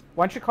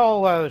don't you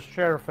call the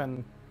sheriff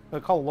and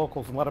call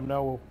locals and let them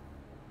know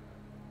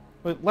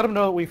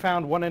that we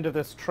found one end of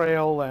this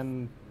trail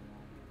and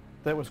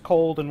that was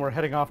cold and we're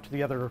heading off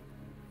to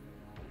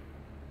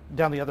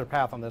down the other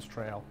path on this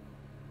trail."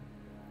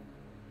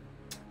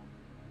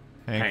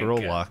 Hank,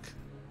 roll luck.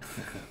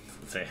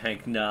 Say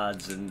Hank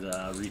nods and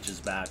reaches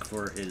back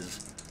for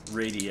his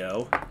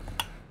radio.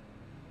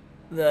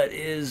 That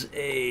is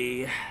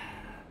a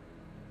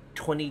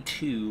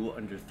 22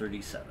 under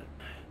 37.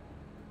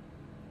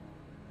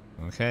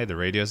 Okay, the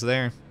radio's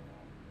there.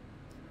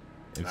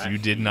 If you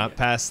did not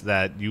pass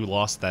that, you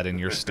lost that in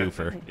your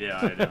stupor. Yeah,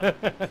 I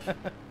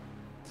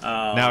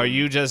know. Now, are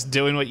you just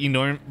doing what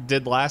you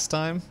did last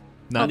time?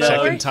 Not No,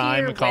 checking we're time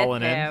here and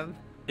calling with in? him.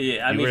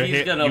 Yeah, I mean,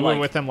 he's gonna you like.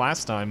 were with him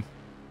last time.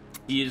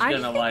 He's I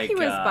gonna think like. he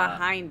was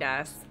behind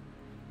us.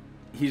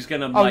 He's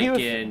gonna he mic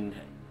was- in.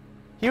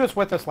 He was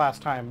with us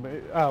last time.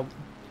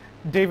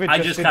 David I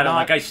just just did kind of not...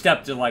 like I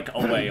stepped like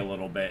away a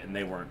little bit, and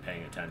they weren't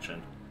paying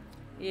attention.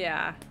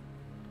 Yeah.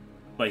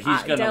 But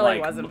he's gonna Deli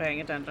like. wasn't paying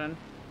attention.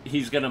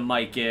 He's gonna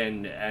mic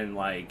in and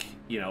like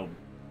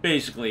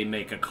basically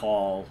make a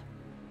call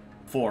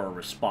for a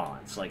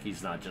response. Like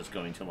he's not just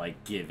going to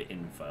like give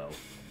info.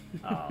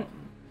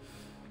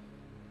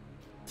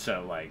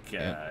 So like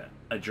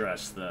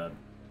address the.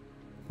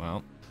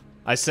 Well,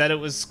 I said it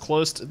was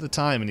close to the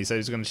time, and he said he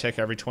was going to check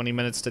every 20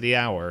 minutes to the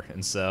hour,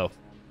 and so,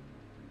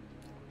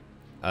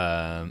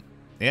 yeah,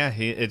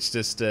 it's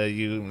just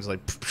you was like,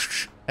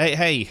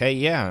 hey,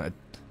 yeah,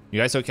 you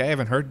guys okay? I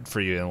haven't heard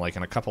from you in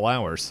a couple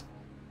hours.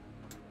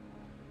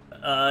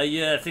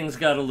 Yeah, things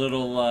got a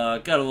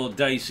little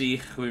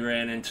dicey. We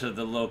ran into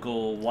the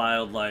local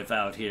wildlife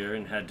out here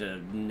and had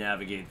to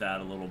navigate that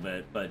a little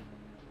bit, but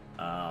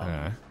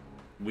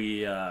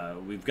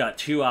we've got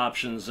two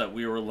options that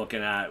we were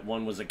looking at.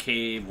 One was a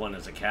cave, one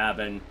is a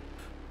cabin.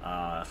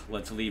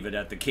 Let's leave it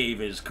at the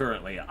cave is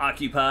currently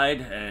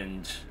occupied,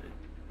 and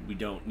we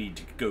don't need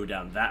to go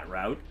down that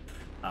route.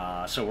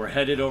 So we're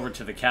headed over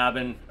to the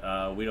cabin.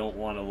 We don't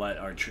want to let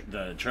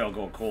the trail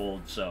go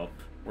cold, so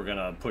we're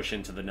gonna push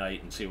into the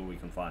night and see what we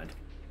can find.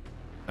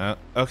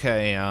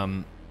 Okay.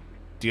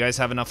 Do you guys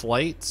have enough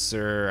lights,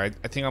 or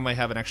I think I might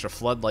have an extra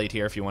floodlight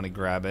here if you want to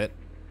grab it.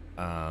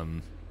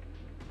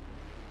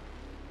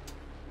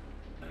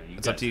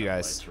 It's up to you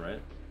guys. Lights, right?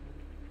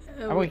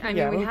 I mean, we we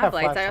have have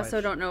lights. I flashlights.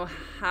 also don't know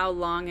how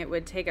long it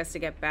would take us to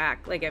get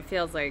back. Like, it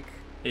feels like...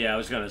 Yeah, I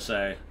was gonna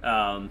say.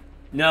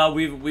 No,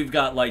 we've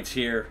got lights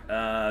here.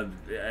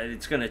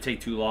 It's gonna take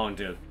too long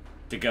to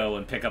go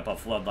and pick up a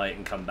floodlight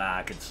and come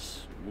back.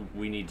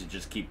 We need to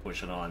just keep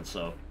pushing on.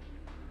 So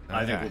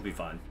I think Okay. we'll be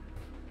fine.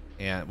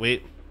 Yeah,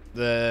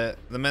 the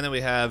minute we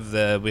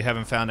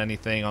haven't found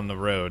anything on the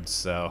road,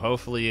 so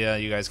hopefully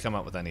you guys come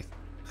up with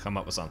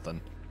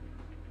something.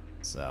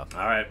 So.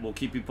 All right, we'll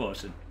keep you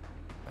posted.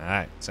 All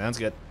right, sounds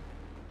good.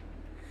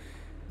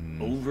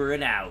 Over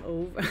and out.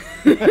 Over.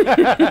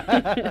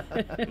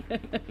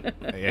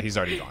 Yeah, he's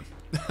already gone.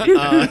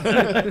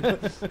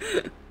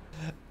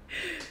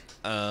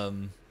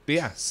 But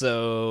yeah,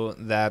 so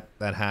that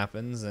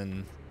happens,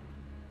 and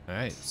all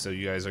right, so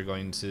you guys are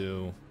going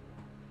to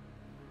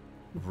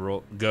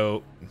go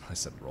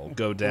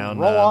down.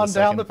 Roll on the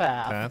down second the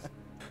path.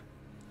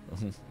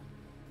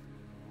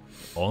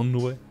 On the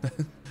way.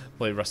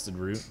 Play Rusted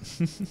Root.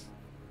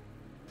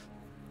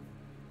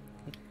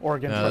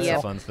 Oregon No, Trail. that's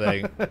a fun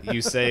thing.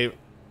 You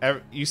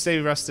say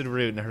Rusted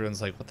Root, and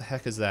everyone's like, "What the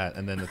heck is that?"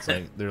 And then it's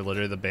like they're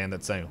literally the band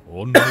that's saying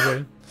 "On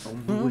the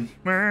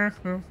way,"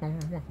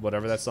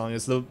 whatever that song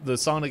is. The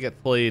song that gets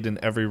played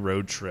in every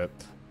road trip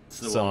It's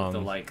the song.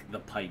 one with the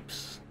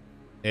pipes.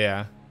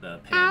 Yeah. The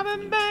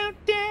pan flute.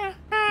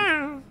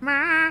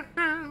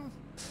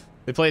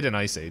 They played in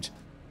Ice Age.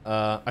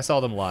 I saw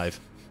them live.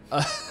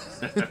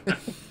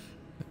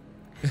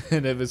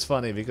 And it was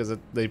funny because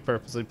they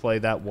purposely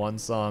played that one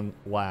song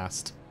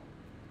last.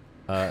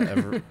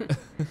 I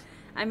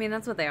mean,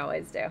 that's what they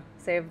always do.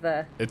 Save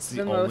the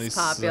The most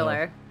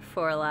popular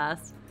for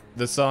last.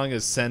 The song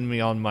is "Send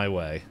Me on My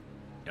Way."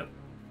 Yep.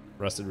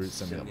 Rusted Root,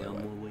 "Send Me on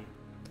My Way."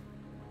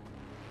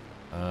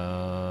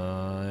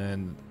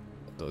 And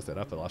I'll look that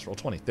up. I lost roll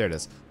 20. There it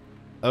is.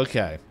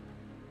 Okay.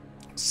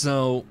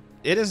 So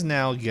it is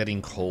now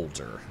getting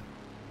colder,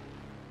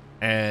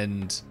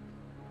 and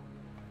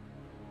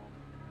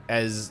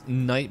as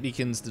night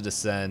begins to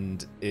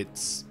descend,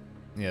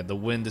 the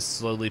wind is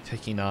slowly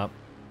picking up.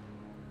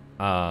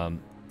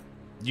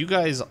 You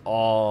guys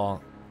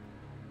all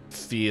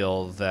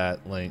feel that,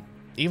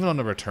 even on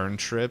the return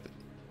trip,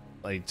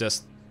 the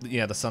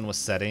sun was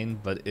setting,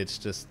 but it's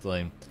just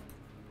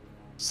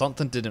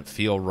something didn't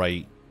feel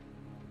right,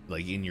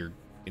 in your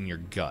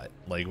gut,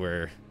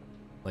 where,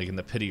 in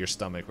the pit of your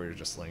stomach, where you're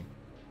just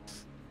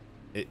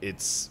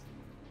it's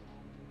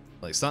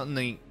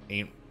something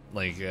ain't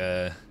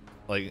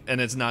Like,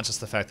 and it's not just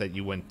the fact that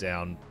you went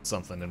down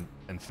something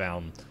and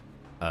found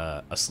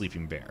a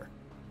sleeping bear.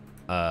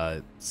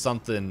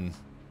 Something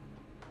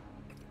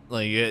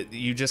like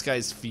you just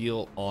guys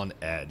feel on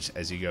edge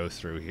as you go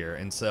through here.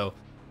 And so,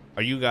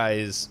 are you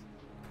guys?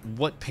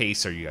 What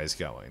pace are you guys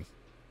going?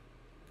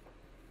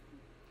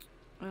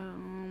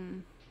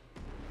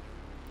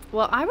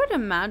 Well, I would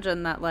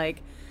imagine that,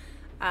 like,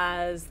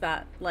 as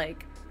that,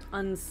 like,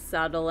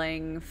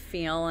 unsettling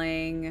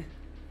feeling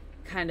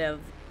kind of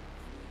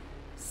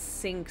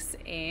sinks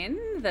in,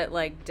 that,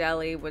 like,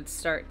 Deli would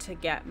start to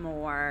get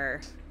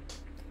more,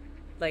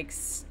 like,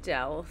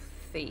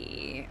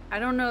 stealthy. I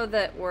don't know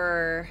that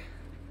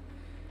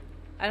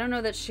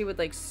she would,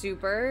 like,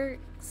 super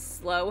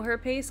slow her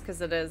pace, because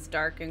it is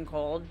dark and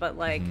cold, but,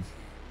 like,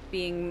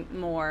 being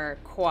more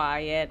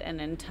quiet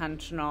and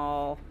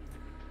intentional.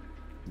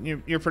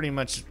 You're pretty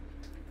much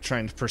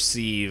trying to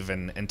perceive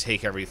and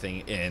take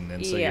everything in,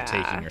 and so you're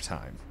taking your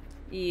time.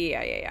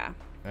 Yeah.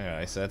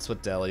 Alright, so that's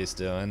what Deli's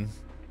doing.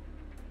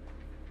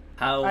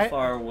 How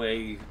far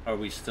away are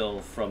we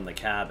still from the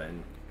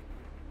cabin?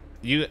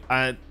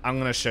 I'm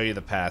gonna show you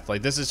the path.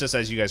 Like, this is just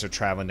as you guys are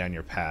traveling down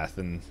your path,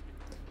 and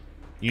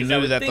you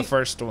knew that the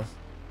first one.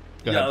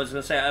 Go ahead. I was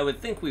gonna say, I would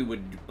think we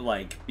would,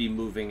 like, be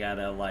moving at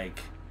a, like,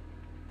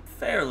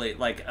 fairly,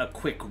 like, a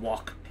quick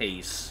walk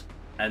pace,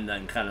 and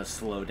then kind of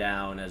slow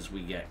down as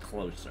we get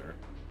closer.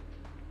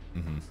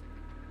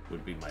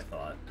 Would be my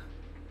thought.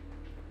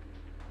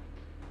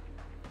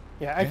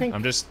 Yeah, I think.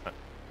 I'm just.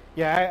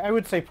 Yeah, I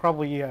would say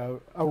probably a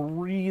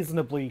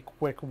reasonably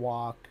quick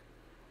walk,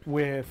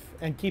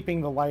 and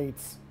keeping the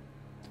lights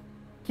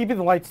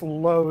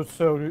low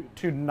so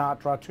to not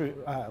draw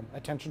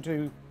attention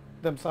to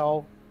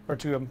themselves, or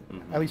to him,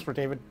 at least for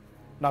David,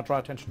 not draw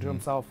attention to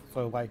himself.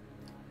 So, like,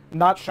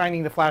 not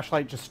shining the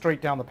flashlight just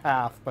straight down the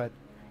path, but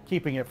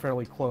keeping it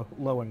fairly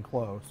low and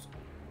close.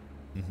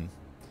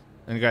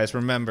 And guys,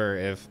 remember,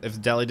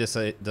 if Deli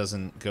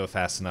doesn't go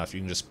fast enough,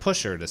 you can just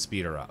push her to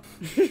speed her up.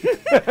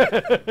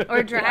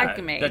 Or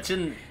drag me. That's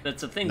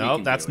a thing. No,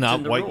 that's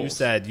not what rules. you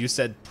said. You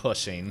said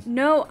pushing.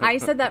 No, I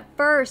said that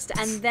first,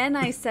 and then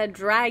I said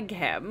drag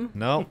him.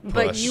 No, push.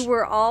 But you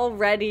were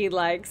already,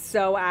 like,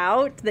 so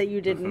out that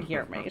you didn't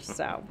hear me,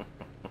 so.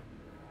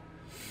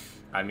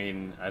 I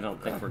mean, I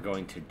don't think we're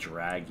going to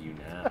drag you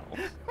now.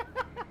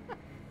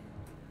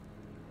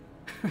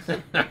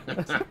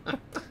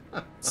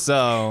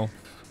 So,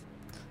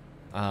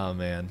 oh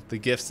man, the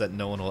gifts that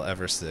no one will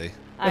ever see.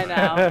 I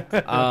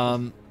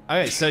know.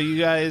 Alright, so you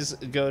guys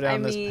go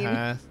down this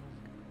path.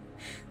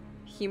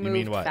 He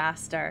moved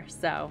faster,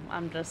 so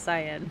I'm just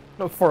saying.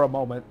 For a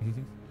moment.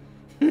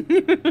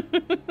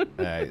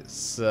 Alright,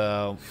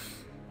 so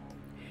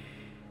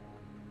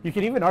you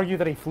can even argue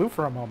that he flew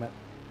for a moment.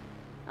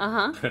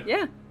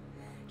 Yeah.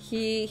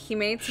 He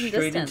made some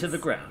Straight distance. into the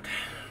ground.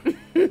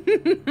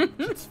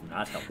 It's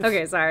not helpful.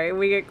 Okay, sorry.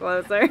 We get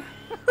closer.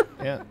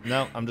 yeah,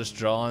 no, I'm just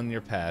drawing your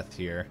path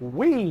here.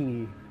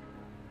 Wee.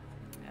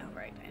 All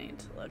right, I need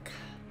to look.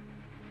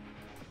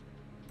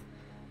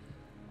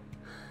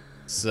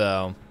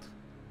 So,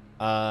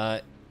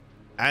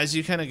 as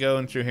you kind of go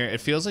in through here,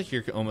 it feels like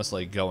you're almost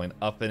like going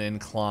up an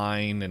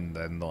incline, and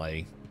then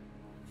like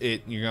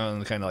you're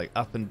going kind of like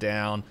up and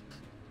down.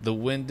 The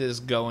wind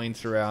is going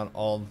throughout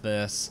all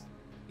this.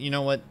 You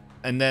know what?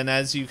 And then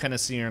as you kind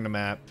of see her on the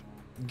map,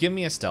 give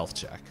me a stealth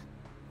check.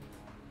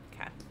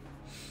 Okay.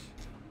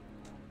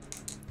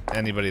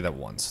 Anybody that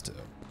wants to.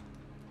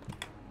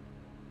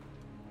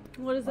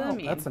 What does that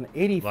mean? That's an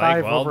 85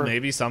 Like, well, over...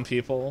 maybe some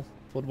people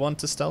would want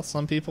to stealth,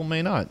 some people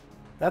may not.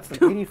 That's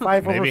an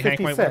 85 over 56. Maybe Hank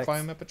might want to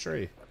climb up a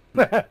tree.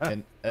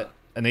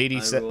 An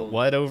 86,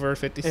 what, over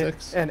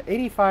 56? An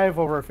 85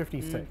 over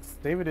 56.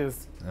 David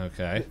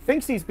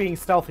thinks he's being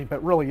stealthy,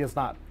 but really is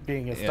not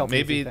being as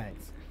stealthy as he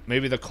thinks.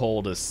 Maybe the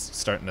cold is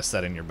starting to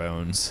set in your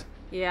bones.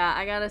 Yeah,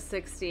 I got a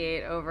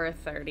 68 over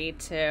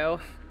 32.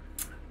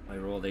 I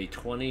rolled a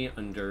 20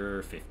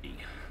 under 50.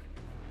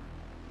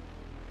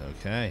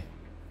 Okay.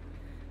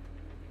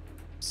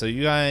 So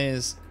you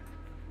guys...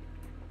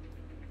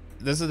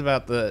 it was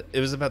about the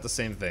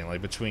same thing,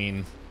 like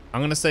between...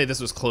 I'm going to say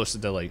this was closer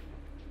to like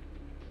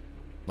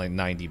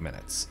 90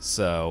 minutes.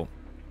 So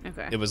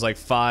Okay. it was like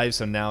 5,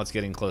 so now it's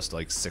getting close to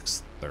like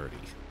 6:30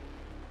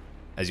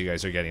 as you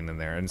guys are getting in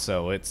there. And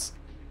so it's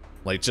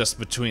like just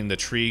between the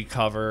tree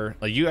cover,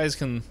 like you guys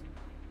can,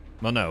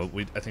 well, no,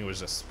 I think it was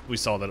just, we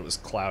saw that it was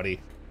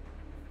cloudy.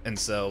 And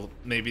so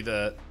maybe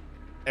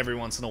every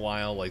once in a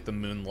while, like the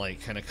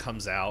moonlight kind of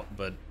comes out,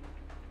 but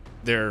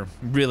there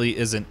really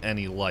isn't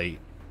any light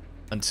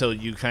until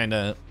you kind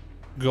of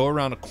go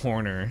around a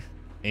corner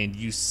and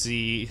you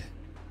see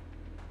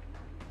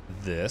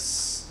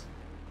this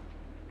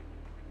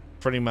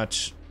pretty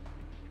much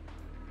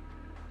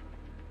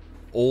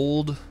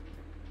old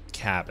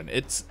cabin.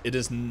 It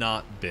is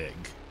not big,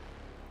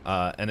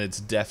 and it's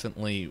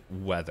definitely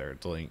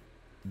weathered, like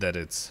that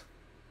it's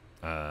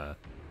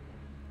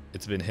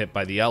been hit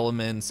by the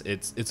elements.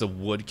 It's a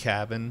wood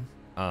cabin,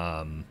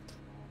 but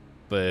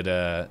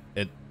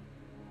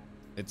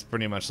it's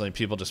pretty much like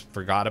people just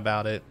forgot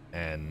about it,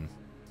 and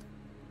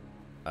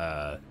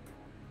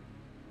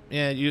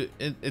Yeah,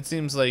 it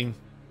seems like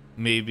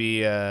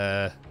maybe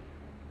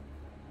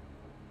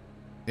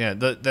yeah,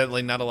 that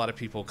like not a lot of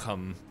people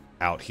come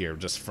out here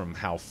just from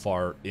how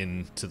far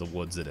into the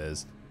woods it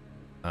is.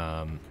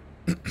 But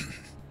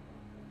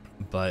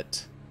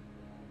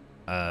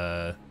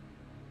yeah,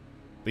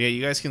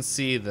 you guys can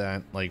see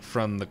that like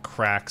from the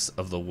cracks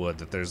of the wood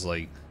that there's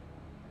like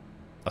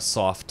a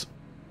soft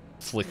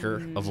flicker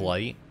of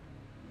light.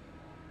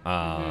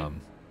 But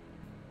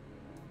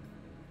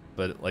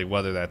like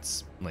whether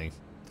that's like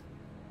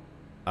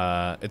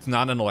it's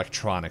not an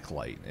electronic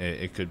light.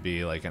 It could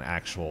be like an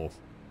actual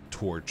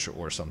torch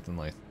or something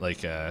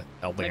like a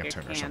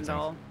lantern or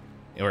something.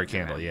 Or a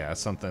candle, yeah,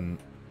 something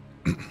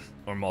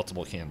or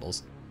multiple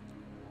candles.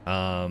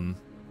 So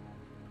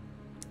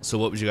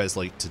what would you guys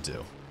like to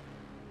do?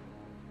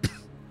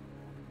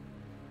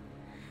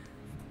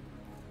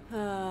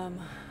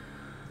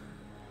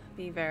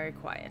 Be very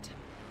quiet.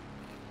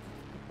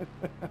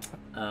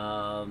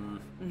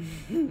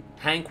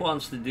 Hank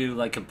wants to do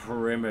like a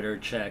perimeter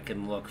check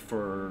and look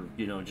for,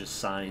 just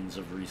signs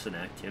of recent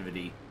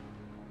activity.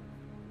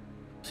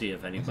 See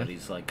if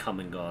anybody's like come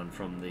and gone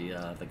from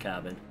the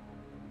cabin.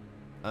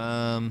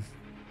 Yeah,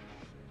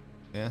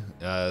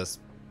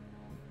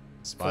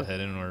 spot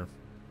hidden or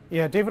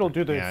Yeah, David will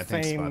do the I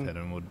think same. spot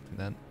hidden would be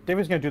that.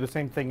 David's gonna do the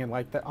same thing in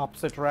like the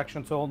opposite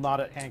direction, so he'll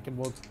nod at Hank and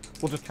we'll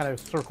just kind of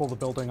circle the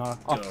building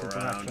opposite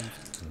directions.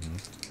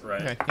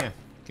 Right. Okay, yeah.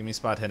 Give me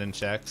spot hidden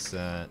checks.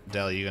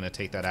 Deli, you gonna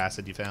take that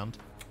acid you found?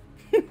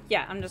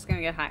 Yeah, I'm just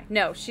gonna get high.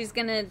 No, she's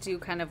gonna do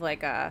kind of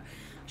like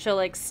she'll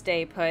like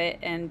stay put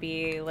and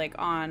be like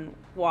on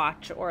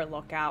watch or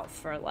lookout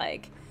for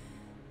like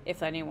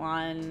if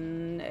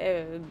anyone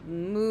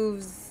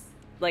moves,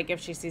 like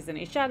if she sees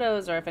any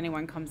shadows or if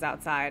anyone comes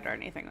outside or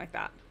anything like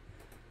that.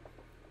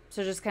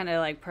 So just kind of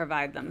like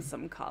provide them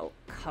some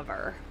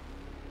cover.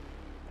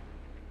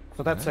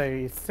 So that's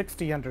a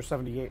 60 under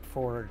 78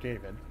 for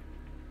David.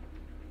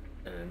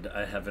 And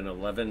I have an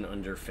 11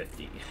 under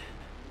 50.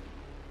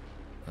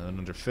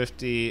 Under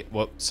 50.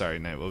 Sorry,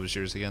 Nite. What was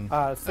yours again?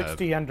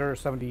 60 under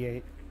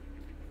 78.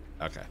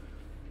 Okay.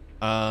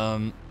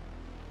 And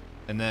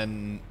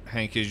then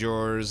Hank, is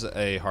yours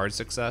a hard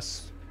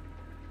success?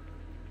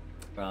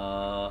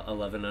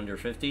 11 under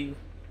 50.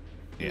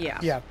 Yeah.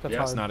 Yeah, that's It's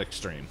hard. not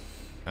extreme.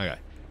 Okay.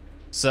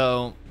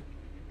 So,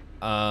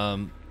 yeah.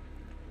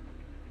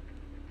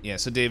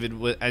 So David,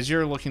 as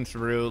you're looking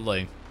through,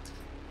 like,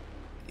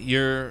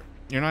 you're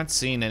not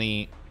seeing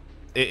any.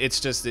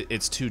 It's just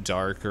it's too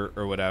dark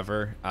or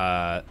whatever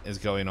is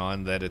going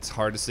on that it's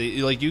hard to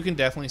see. Like you can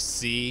definitely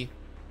see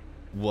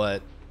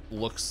what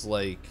looks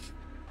like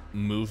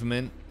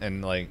movement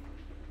and like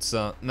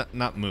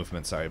not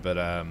movement. Sorry,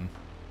 but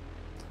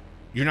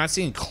you're not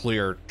seeing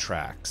clear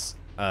tracks.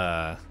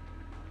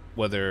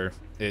 Whether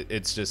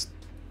it's just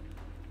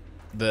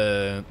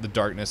the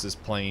darkness is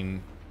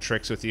playing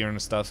tricks with you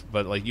and stuff,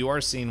 but like you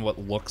are seeing what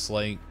looks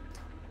like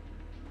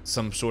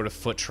some sort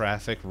of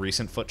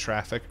recent foot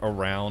traffic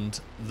around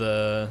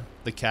the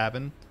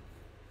cabin.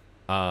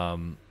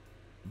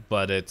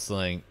 But it's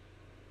like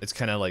it's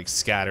kind of like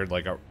scattered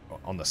like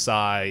on the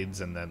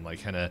sides and then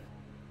like kind of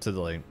to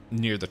the like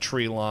near the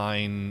tree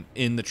line,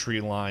 in the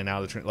tree line,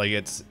 out of the tree. Like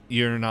it's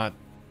you're not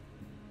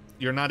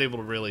able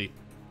to really.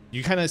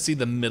 You kind of see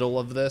the middle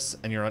of this,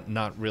 and you're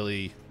not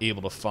really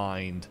able to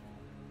find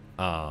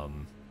the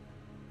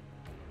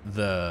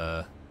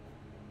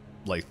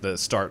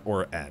start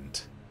or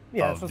end.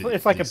 Yeah,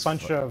 it's like a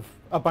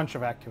bunch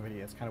of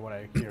activity. Is kind of what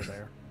I hear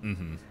there.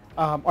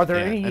 Are there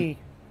any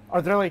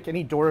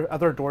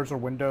other doors or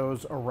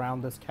windows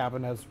around this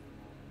cabin as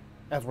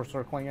we're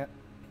circling it?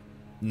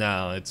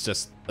 No, it's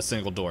just a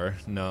single door.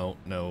 No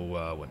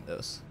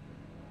windows.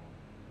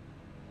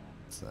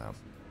 So,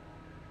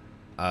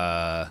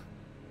 yeah,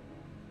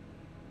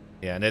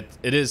 and it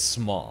is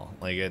small.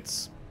 Like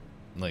it's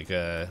like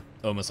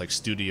almost like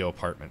studio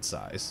apartment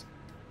size.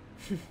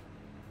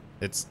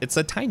 It's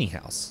a tiny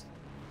house.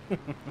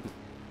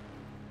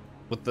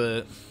 with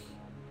a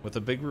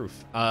big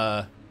roof.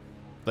 But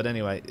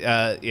anyway,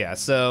 yeah.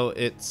 So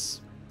I've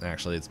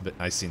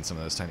seen some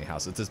of those tiny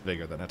houses. It's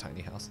bigger than a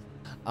tiny house.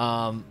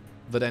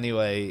 But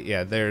anyway,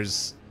 yeah.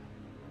 There's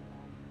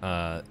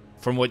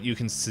from what you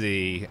can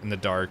see in the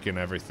dark and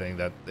everything,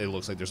 that it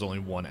looks like there's only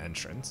one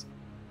entrance.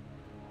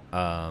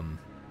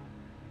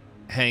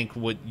 Hank,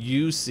 what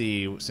you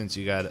see since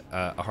you got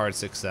a hard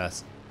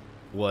success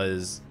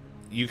was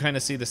you kind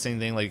of see the same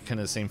thing, like kind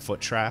of the same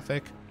foot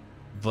traffic,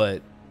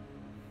 but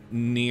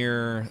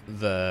near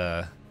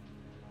the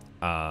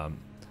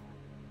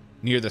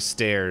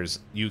stairs,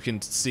 you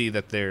can see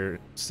that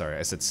sorry,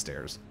 I said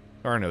stairs.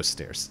 There are no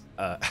stairs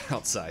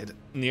outside.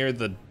 Near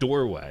the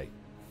doorway,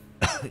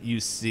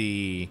 you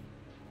see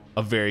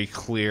a very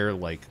clear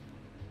like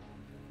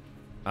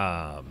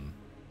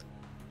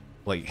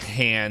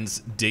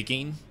hands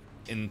digging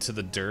into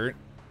the dirt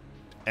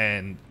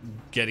and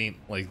getting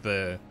like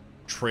the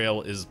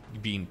trail is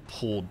being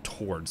pulled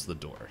towards the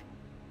door.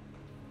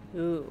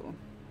 Ooh.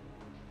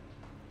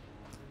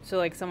 So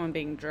like someone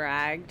being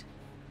dragged?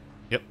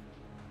 Yep.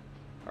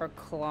 Or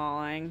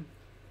clawing?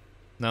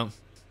 No.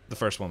 The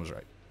first one was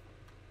right.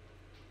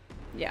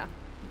 Yeah.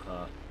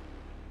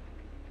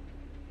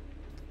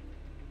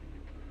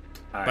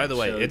 By the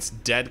way, it's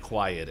dead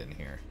quiet in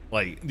here.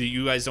 Like,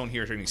 you guys don't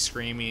hear any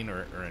screaming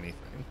or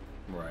anything.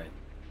 Right.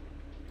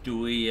 Do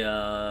we,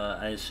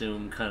 I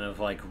assume, kind of,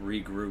 like,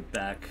 regroup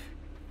back,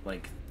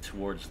 like,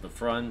 towards the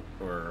front,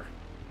 or...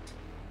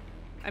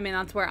 I mean,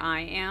 that's where I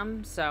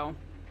am, so...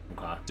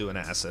 Okay. Do an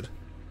acid.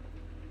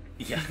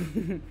 Yeah.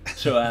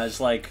 So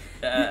as, like,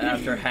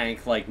 after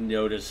Hank, like,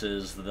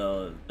 notices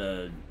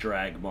the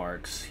drag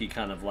marks, he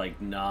kind of, like,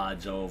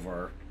 nods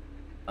over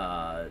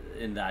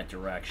in that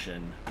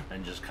direction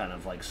and just kind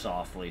of, like,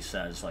 softly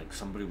says, like,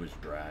 somebody was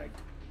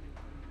dragged.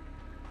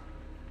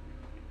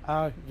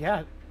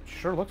 Yeah,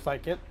 sure looks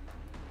like it.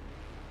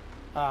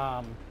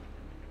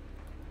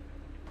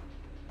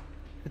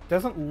 It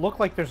doesn't look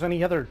like there's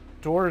any other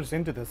doors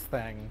into this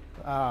thing.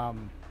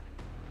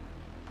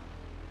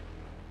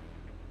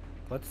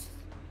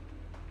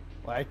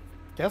 I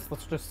guess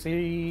let's just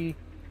see.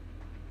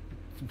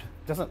 It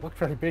doesn't look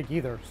very big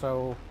either,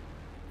 so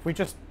if we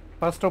just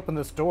bust open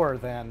this door,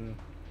 then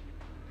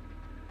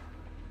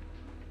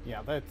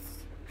yeah,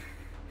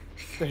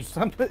 there's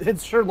something. It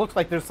sure looks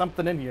like there's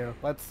something in here.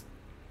 Let's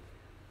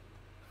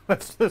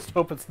just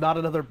hope it's not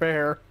another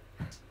bear.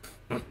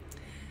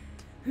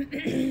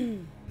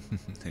 And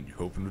you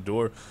open the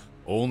door.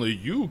 Only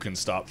you can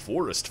stop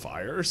forest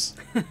fires.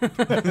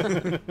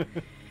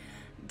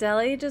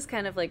 Deli just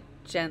kind of like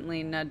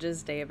gently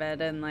nudges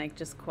David and like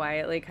just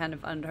quietly kind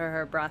of under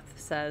her breath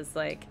says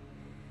like,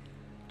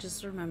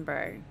 just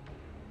remember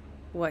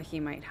what he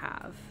might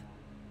have.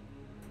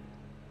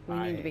 We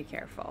need to be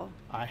careful.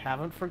 I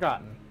haven't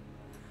forgotten.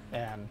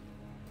 And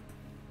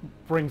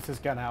brings his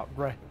gun out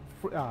right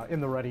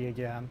in the ready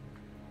again.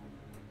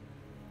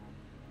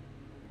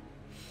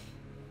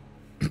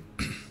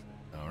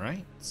 All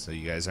right. So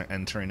you guys are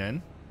entering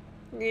in.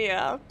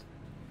 Yeah.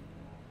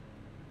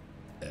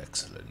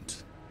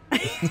 Excellent.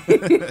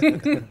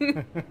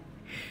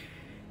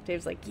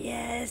 Dave's like,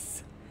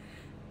 yes.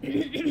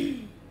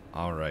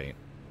 All right.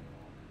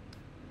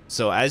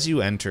 So as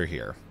you enter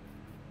here,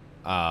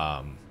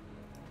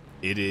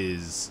 it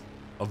is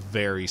a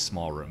very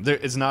small room.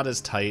 It's not as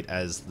tight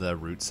as the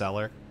root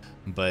cellar,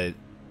 but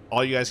all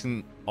three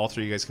of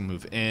you guys can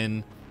move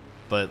in,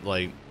 but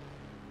like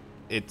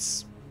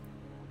it's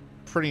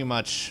pretty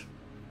much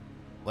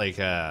like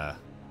a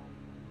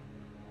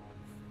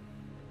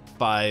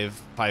 5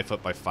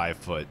 foot by 5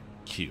 foot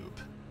cube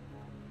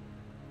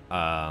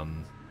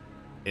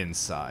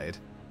inside,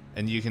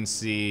 and you can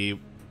see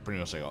pretty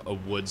much like a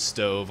wood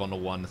stove on the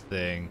one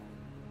thing,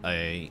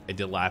 a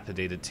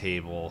dilapidated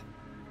table.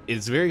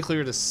 It's very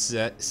clear to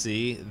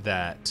see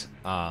that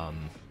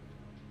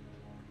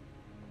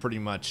pretty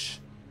much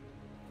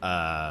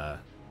that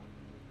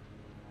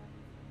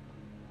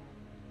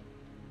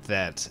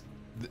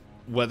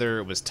whether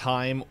it was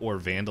time or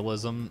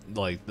vandalism,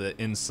 like the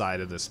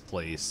inside of this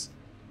place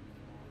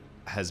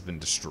has been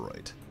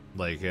destroyed.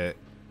 Like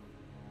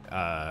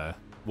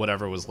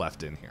whatever was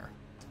left in here.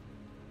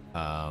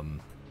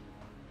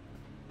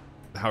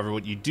 However,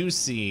 what you do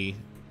see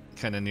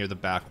kind of near the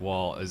back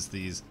wall is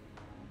these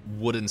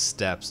wooden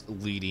steps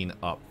leading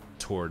up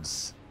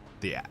towards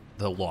the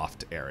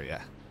loft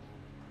area.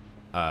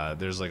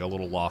 There's like a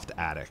little loft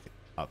attic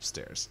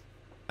upstairs.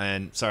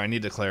 And sorry, I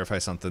need to clarify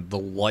something. The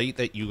light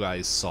that you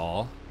guys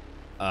saw,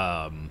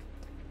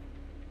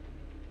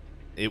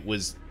 it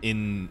was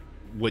in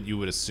what you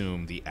would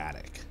assume the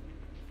attic.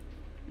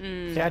 Yeah,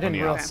 I didn't on the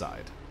realize.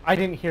 outside. I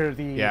didn't hear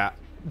the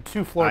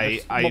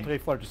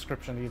multi-floor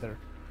description either.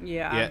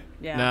 Yeah.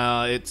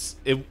 No, it's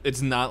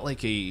not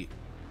like a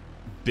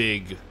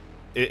big.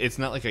 It's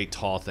not like a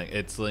tall thing.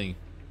 It's like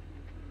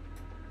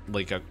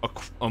a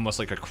almost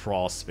like a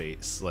crawl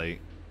space.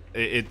 Like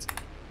it's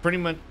pretty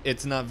much.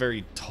 It's not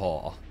very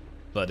tall,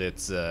 but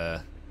it's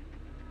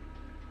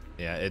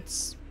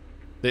it's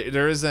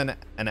there is an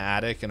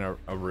attic and a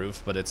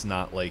roof, but it's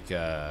not like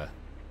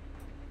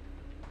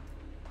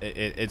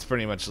it's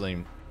pretty much like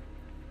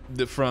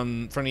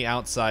from the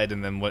outside,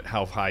 and then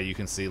how high you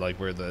can see like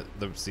where the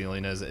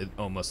ceiling is. It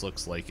almost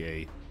looks like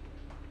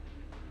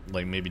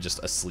maybe just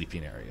a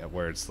sleeping area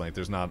where it's like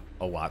there's not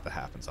a lot that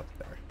happens up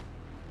there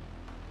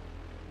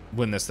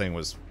when this thing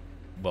was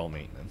well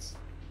maintenance.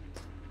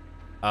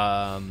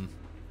 But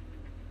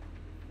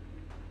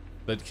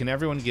can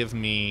everyone give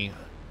me,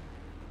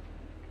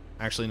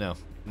 actually no,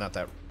 not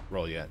that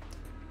roll yet.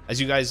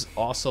 As you guys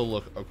also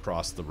look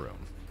across the room,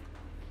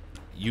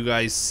 you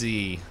guys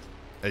see,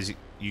 as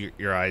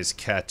your eyes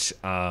catch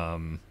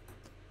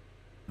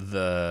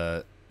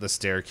the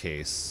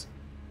staircase,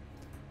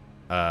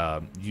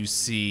 you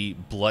see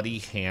bloody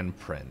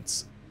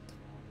handprints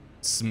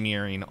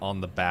smearing on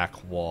the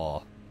back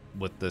wall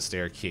with the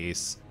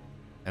staircase,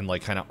 and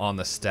like kind of on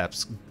the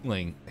steps,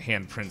 like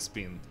handprints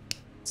being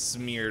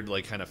smeared,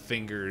 like kind of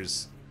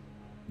fingers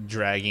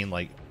dragging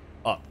like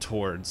up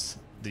towards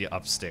the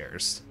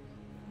upstairs.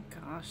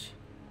 Gosh.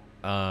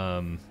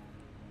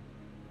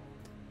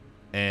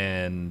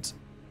 And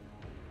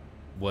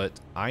what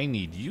I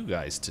need you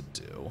guys to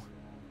do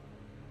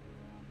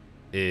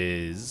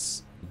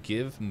is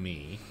give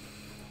me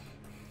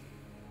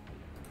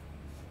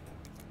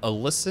a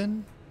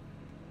listen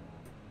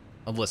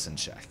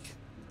check.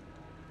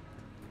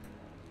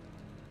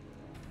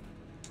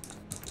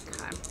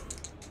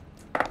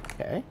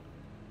 Okay.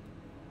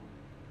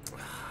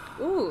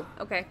 Ooh,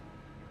 okay.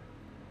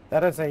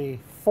 That is a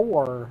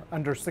 4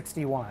 under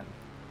 61.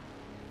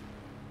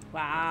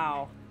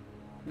 Wow.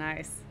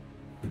 Nice.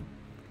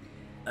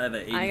 I have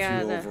an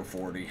 82 over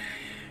 40.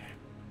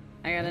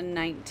 I got a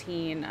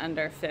 19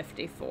 under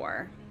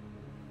 54.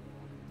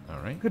 All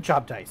right. Good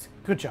job, Dice.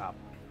 Good job.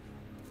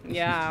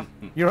 Yeah.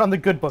 You're on the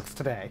good books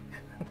today.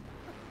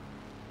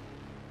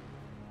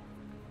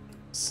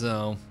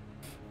 So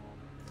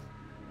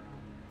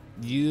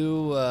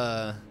you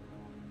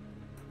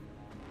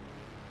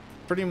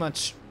pretty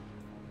much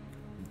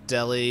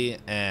Deli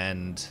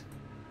and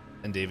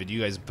David,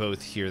 you guys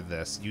both hear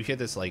this. You hear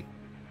this like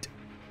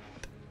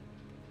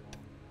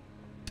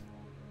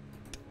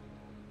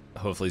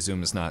hopefully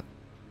Zoom is not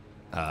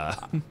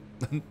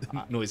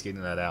noise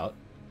getting that out.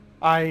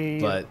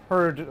 I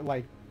heard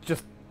like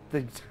just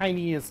the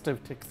tiniest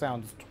of tick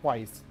sounds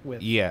twice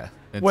with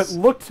what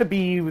looked to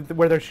be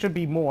where there should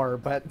be more,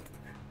 but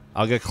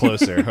I'll get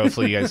closer.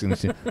 Hopefully you guys can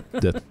see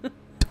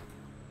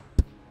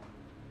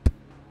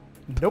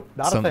nope,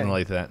 not something a thing.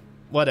 like that.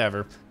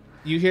 Whatever.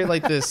 You hear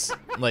like this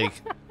like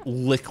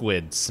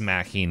liquid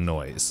smacking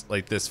noise,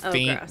 like this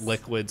faint gross.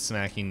 liquid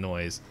smacking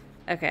noise.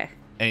 Okay.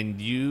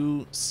 And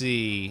you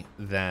see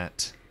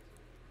that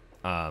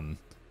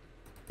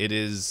it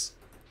is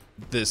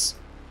this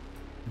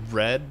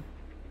red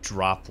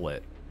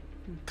droplet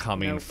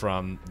coming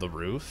from the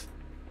roof,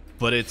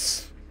 but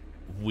it's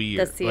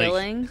weird. The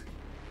ceiling? Like,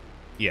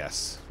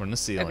 yes, from the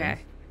ceiling. Okay.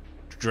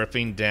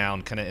 Dripping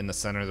down kind of in the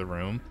center of the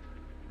room.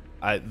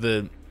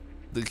 The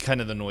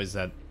kind of the noise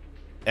that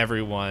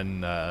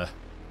everyone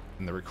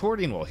in the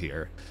recording will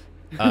hear.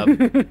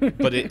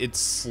 But it's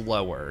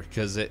slower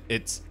because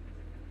it's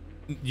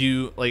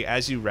you like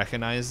as you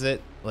recognize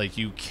it, like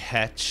you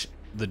catch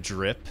the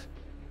drip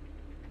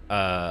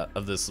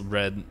of this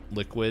red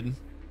liquid,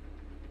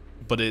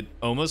 but it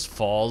almost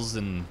falls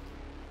in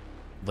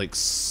like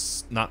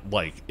not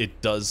like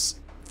it does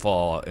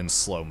fall in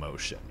slow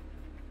motion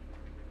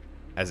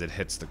as it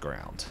hits the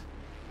ground.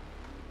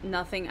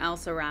 Nothing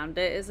else around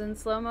it is in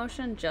slow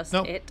motion, just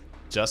Nope. it.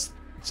 Just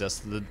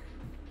the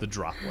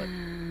droplet.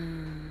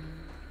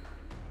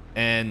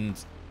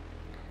 And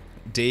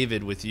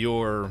David, with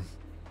your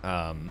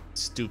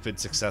stupid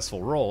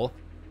successful roll,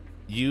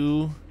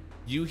 you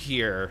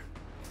hear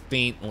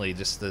faintly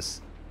just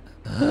this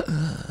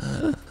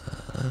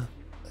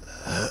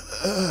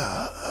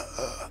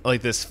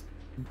like this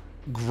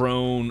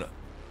groan,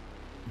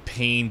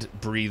 pained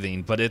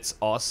breathing, but it's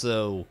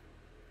also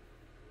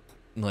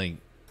like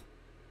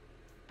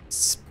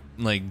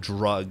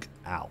drug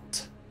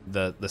out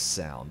the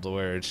sound,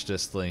 where it's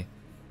just like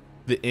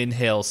the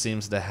inhale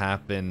seems to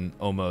happen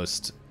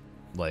almost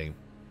like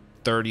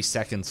 30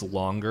 seconds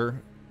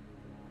longer,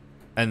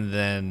 and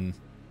then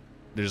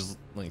there's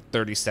like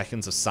 30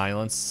 seconds of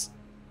silence,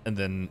 and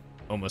then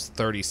almost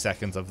 30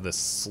 seconds of this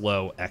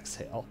slow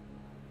exhale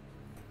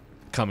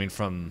coming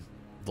from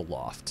the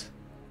loft.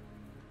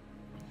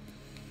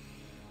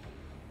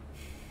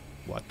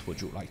 What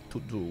would you like to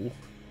do?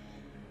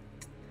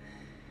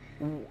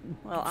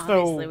 Well,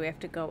 obviously we have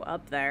to go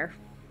up there.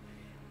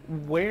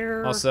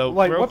 Where? Also,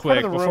 like, real what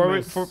part quick, of the room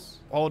is...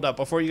 hold up,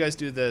 before you guys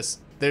do this,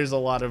 there's a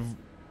lot of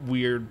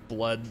weird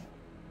blood,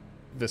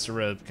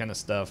 viscera kind of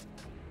stuff.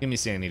 Give me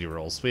sanity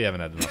rolls. We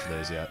haven't had enough of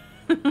those yet.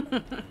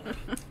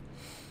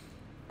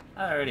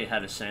 I already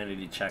had a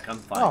sanity check. I'm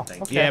fine, Oh,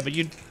 thank okay. Yeah, but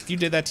you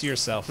did that to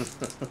yourself.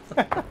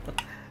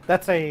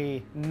 That's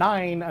a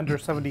 9 under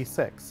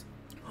 76.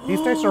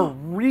 These dice are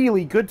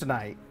really good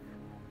tonight.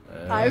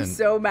 I'm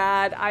so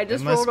mad. I It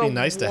just must rolled be a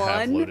nice to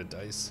have 1 loaded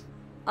dice.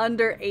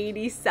 under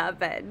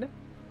 87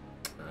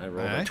 I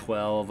rolled a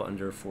 12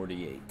 under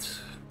 48.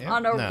 Yeah,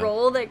 on a no.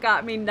 roll that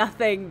got me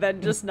nothing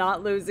than just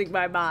not losing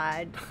my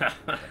mind.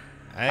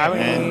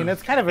 I mean,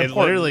 it's kind of it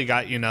important. literally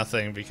got you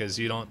nothing because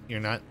you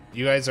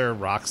guys are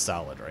rock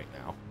solid right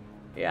now.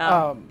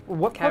 Yeah.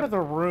 What part of the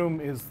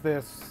room is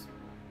this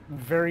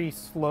very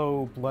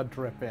slow blood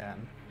drip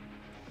in?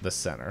 The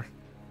center.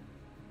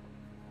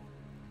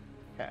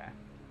 Okay.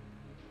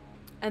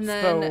 And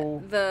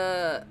then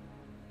So-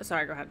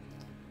 sorry, go ahead.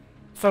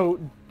 So,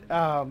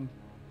 I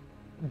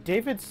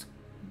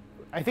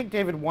think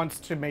David wants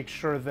to make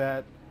sure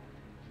that,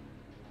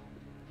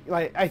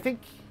 like, I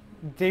think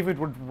David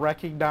would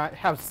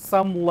have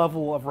some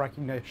level of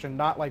recognition,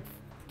 not like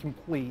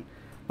complete,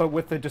 but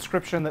with the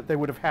description that they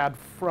would have had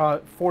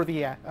for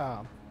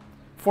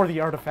the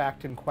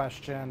artifact in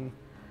question,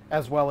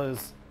 as well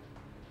as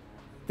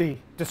the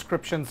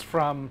descriptions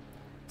from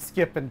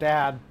Skip and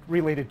Dad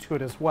related to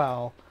it as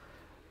well,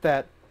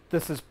 that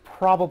this is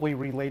probably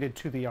related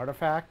to the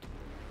artifact,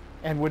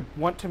 and would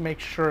want to make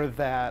sure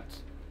that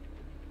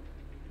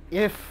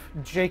if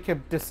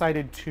Jacob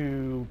decided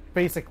to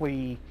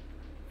basically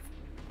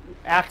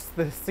axe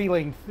the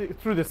ceiling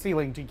through the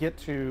ceiling to get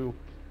to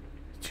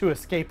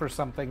escape or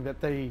something,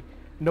 that they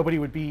nobody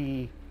would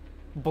be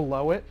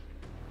below it.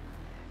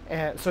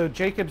 And so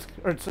David's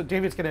going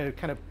to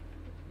kind of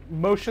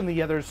motion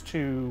the others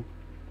to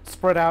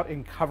spread out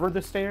and cover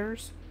the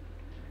stairs,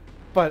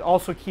 but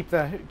also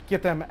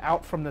get them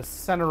out from the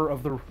center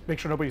of the. Make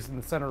sure nobody's in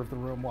the center of the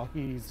room while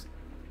he's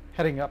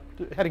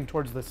heading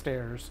towards the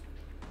stairs.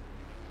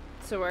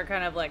 So we're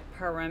kind of like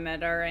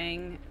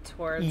perimetering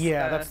towards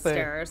the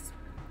stairs.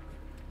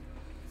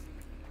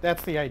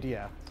 That's the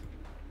idea.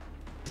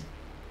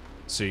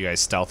 So you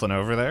guys stealthing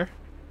over there?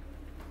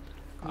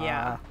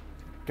 Yeah.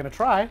 Gonna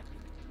try.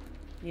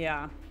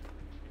 Yeah.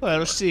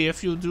 Well, see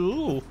if you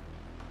do.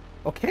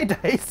 Okay,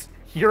 Dice.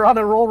 You're on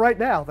a roll right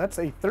now. That's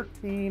a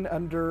 13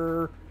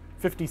 under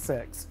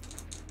 56.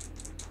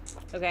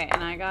 Okay,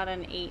 and I got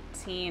an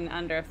 18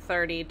 under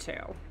 32.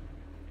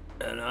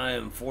 And I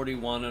am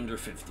 41 under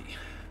 50.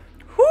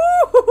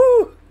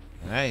 Woo!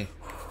 Hey,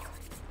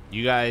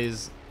 you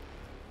guys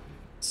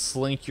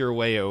slink your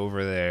way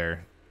over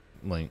there,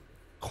 like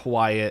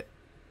quiet,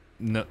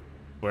 no,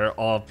 where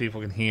all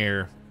people can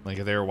hear, like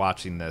if they were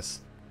watching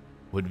this,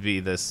 would be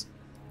this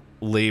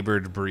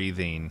labored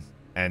breathing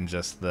and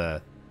just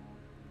the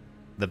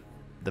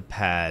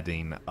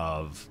padding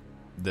of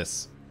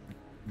this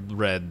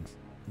red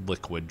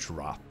liquid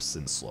drops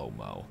in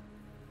slow-mo.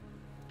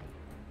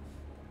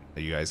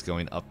 Are you guys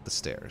going up the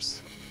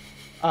stairs?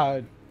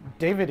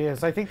 David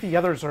is. I think the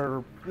others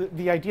are.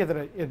 The idea that,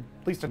 at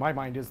least in my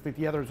mind, is that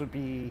the others would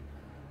be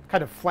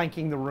kind of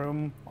flanking the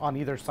room on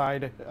either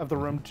side of the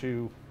room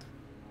to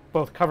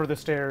both cover the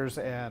stairs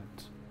and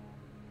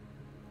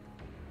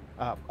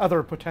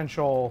other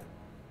potential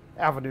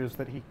avenues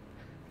that he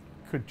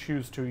could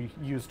choose to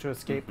use to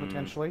escape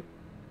potentially.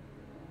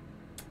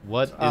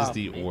 What is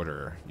the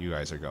order you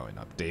guys are going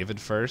up? David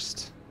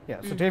first? Yeah,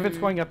 so David's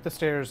going up the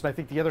stairs, and I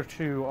think the other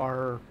two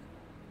are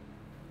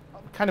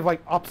kind of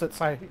like opposite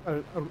sides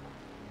of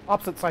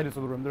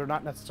the room. They're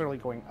not necessarily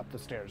going up the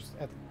stairs,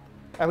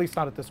 at least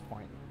not at this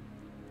point.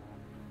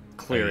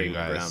 Clearing you the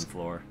guys- ground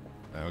floor.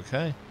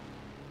 Okay.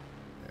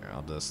 Here,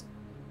 I'll just...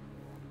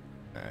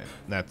 Alright,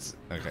 that's...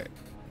 Okay,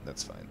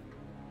 that's fine.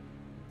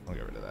 I'll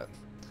get rid of that.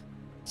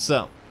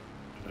 So...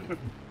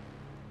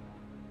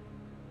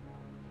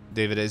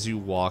 David, as you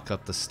walk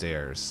up the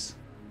stairs,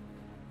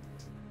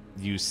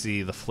 you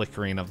see the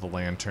flickering of the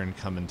lantern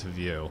come into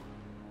view.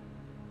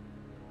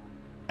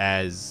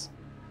 As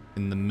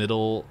in the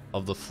middle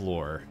of the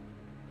floor,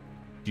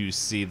 you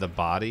see the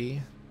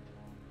body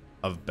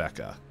of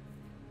Becca.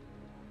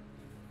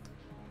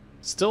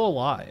 Still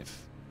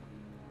alive.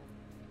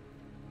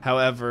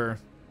 However,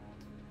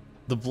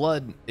 the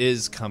blood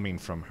is coming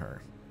from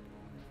her.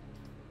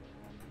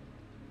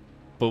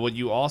 But what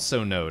you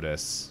also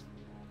notice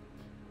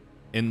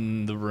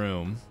in the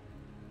room,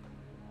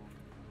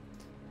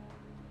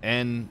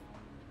 and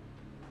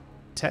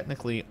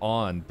technically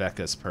on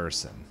Becca's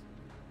person,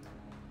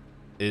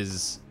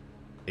 is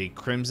a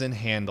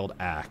crimson-handled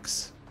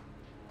axe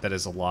that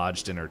is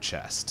lodged in her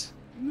chest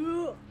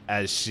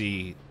as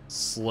she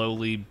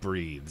slowly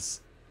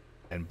breathes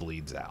and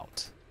bleeds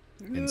out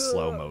in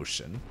slow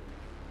motion.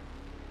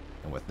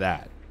 And with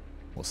that,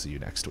 we'll see you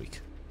next week.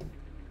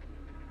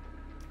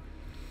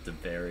 The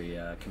very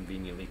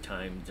conveniently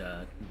timed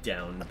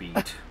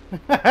downbeat.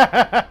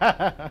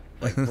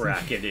 Like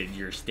bracketed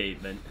your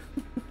statement.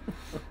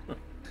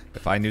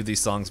 If I knew these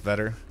songs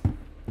better,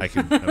 I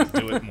would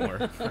do it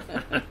more.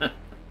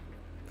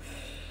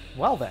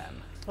 Well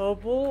then, Oh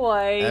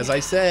boy. As I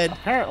said,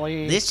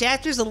 apparently, this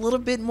chapter's a little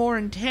bit more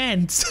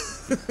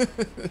intense.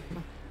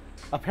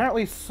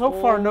 apparently, so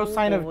far no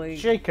sign boy. of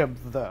Jacob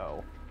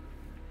though.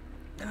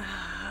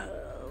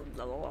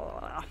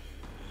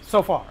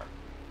 So far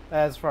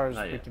as we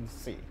yet. can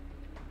see.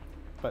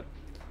 But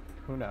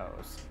who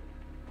knows?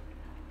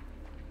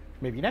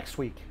 Maybe next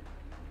week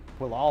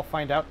we'll all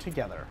find out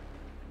together.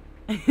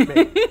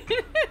 Maybe.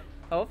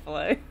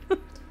 Hopefully.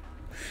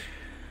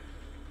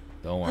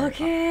 Don't worry.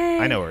 Okay.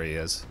 I know where he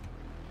is.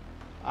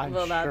 I'm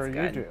Well, that's sure you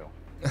good. do.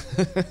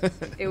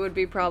 It would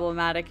be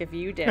problematic if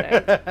you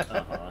didn't.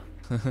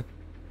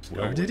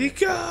 Where did he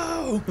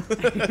go?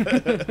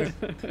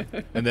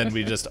 And then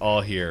we just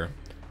all hear,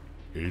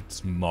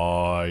 "It's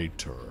my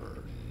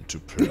turn to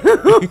play."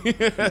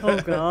 Oh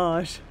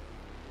gosh.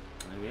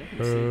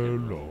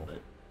 Hello.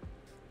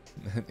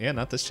 Yeah,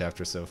 not this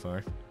chapter so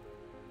far.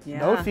 Yeah,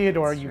 No,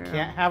 Theodore, that's you true.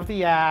 can't have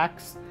the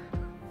axe.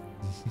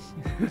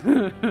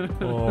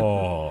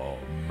 Oh,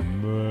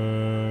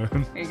 man.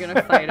 Are you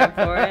gonna fight him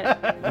for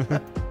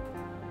it?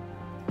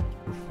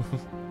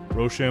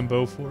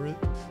 Rochambeau for it.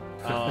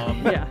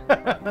 Yeah.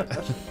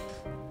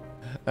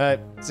 Alright,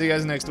 see you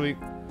guys next week.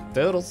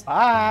 Toodles.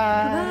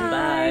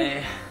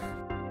 Bye. Bye.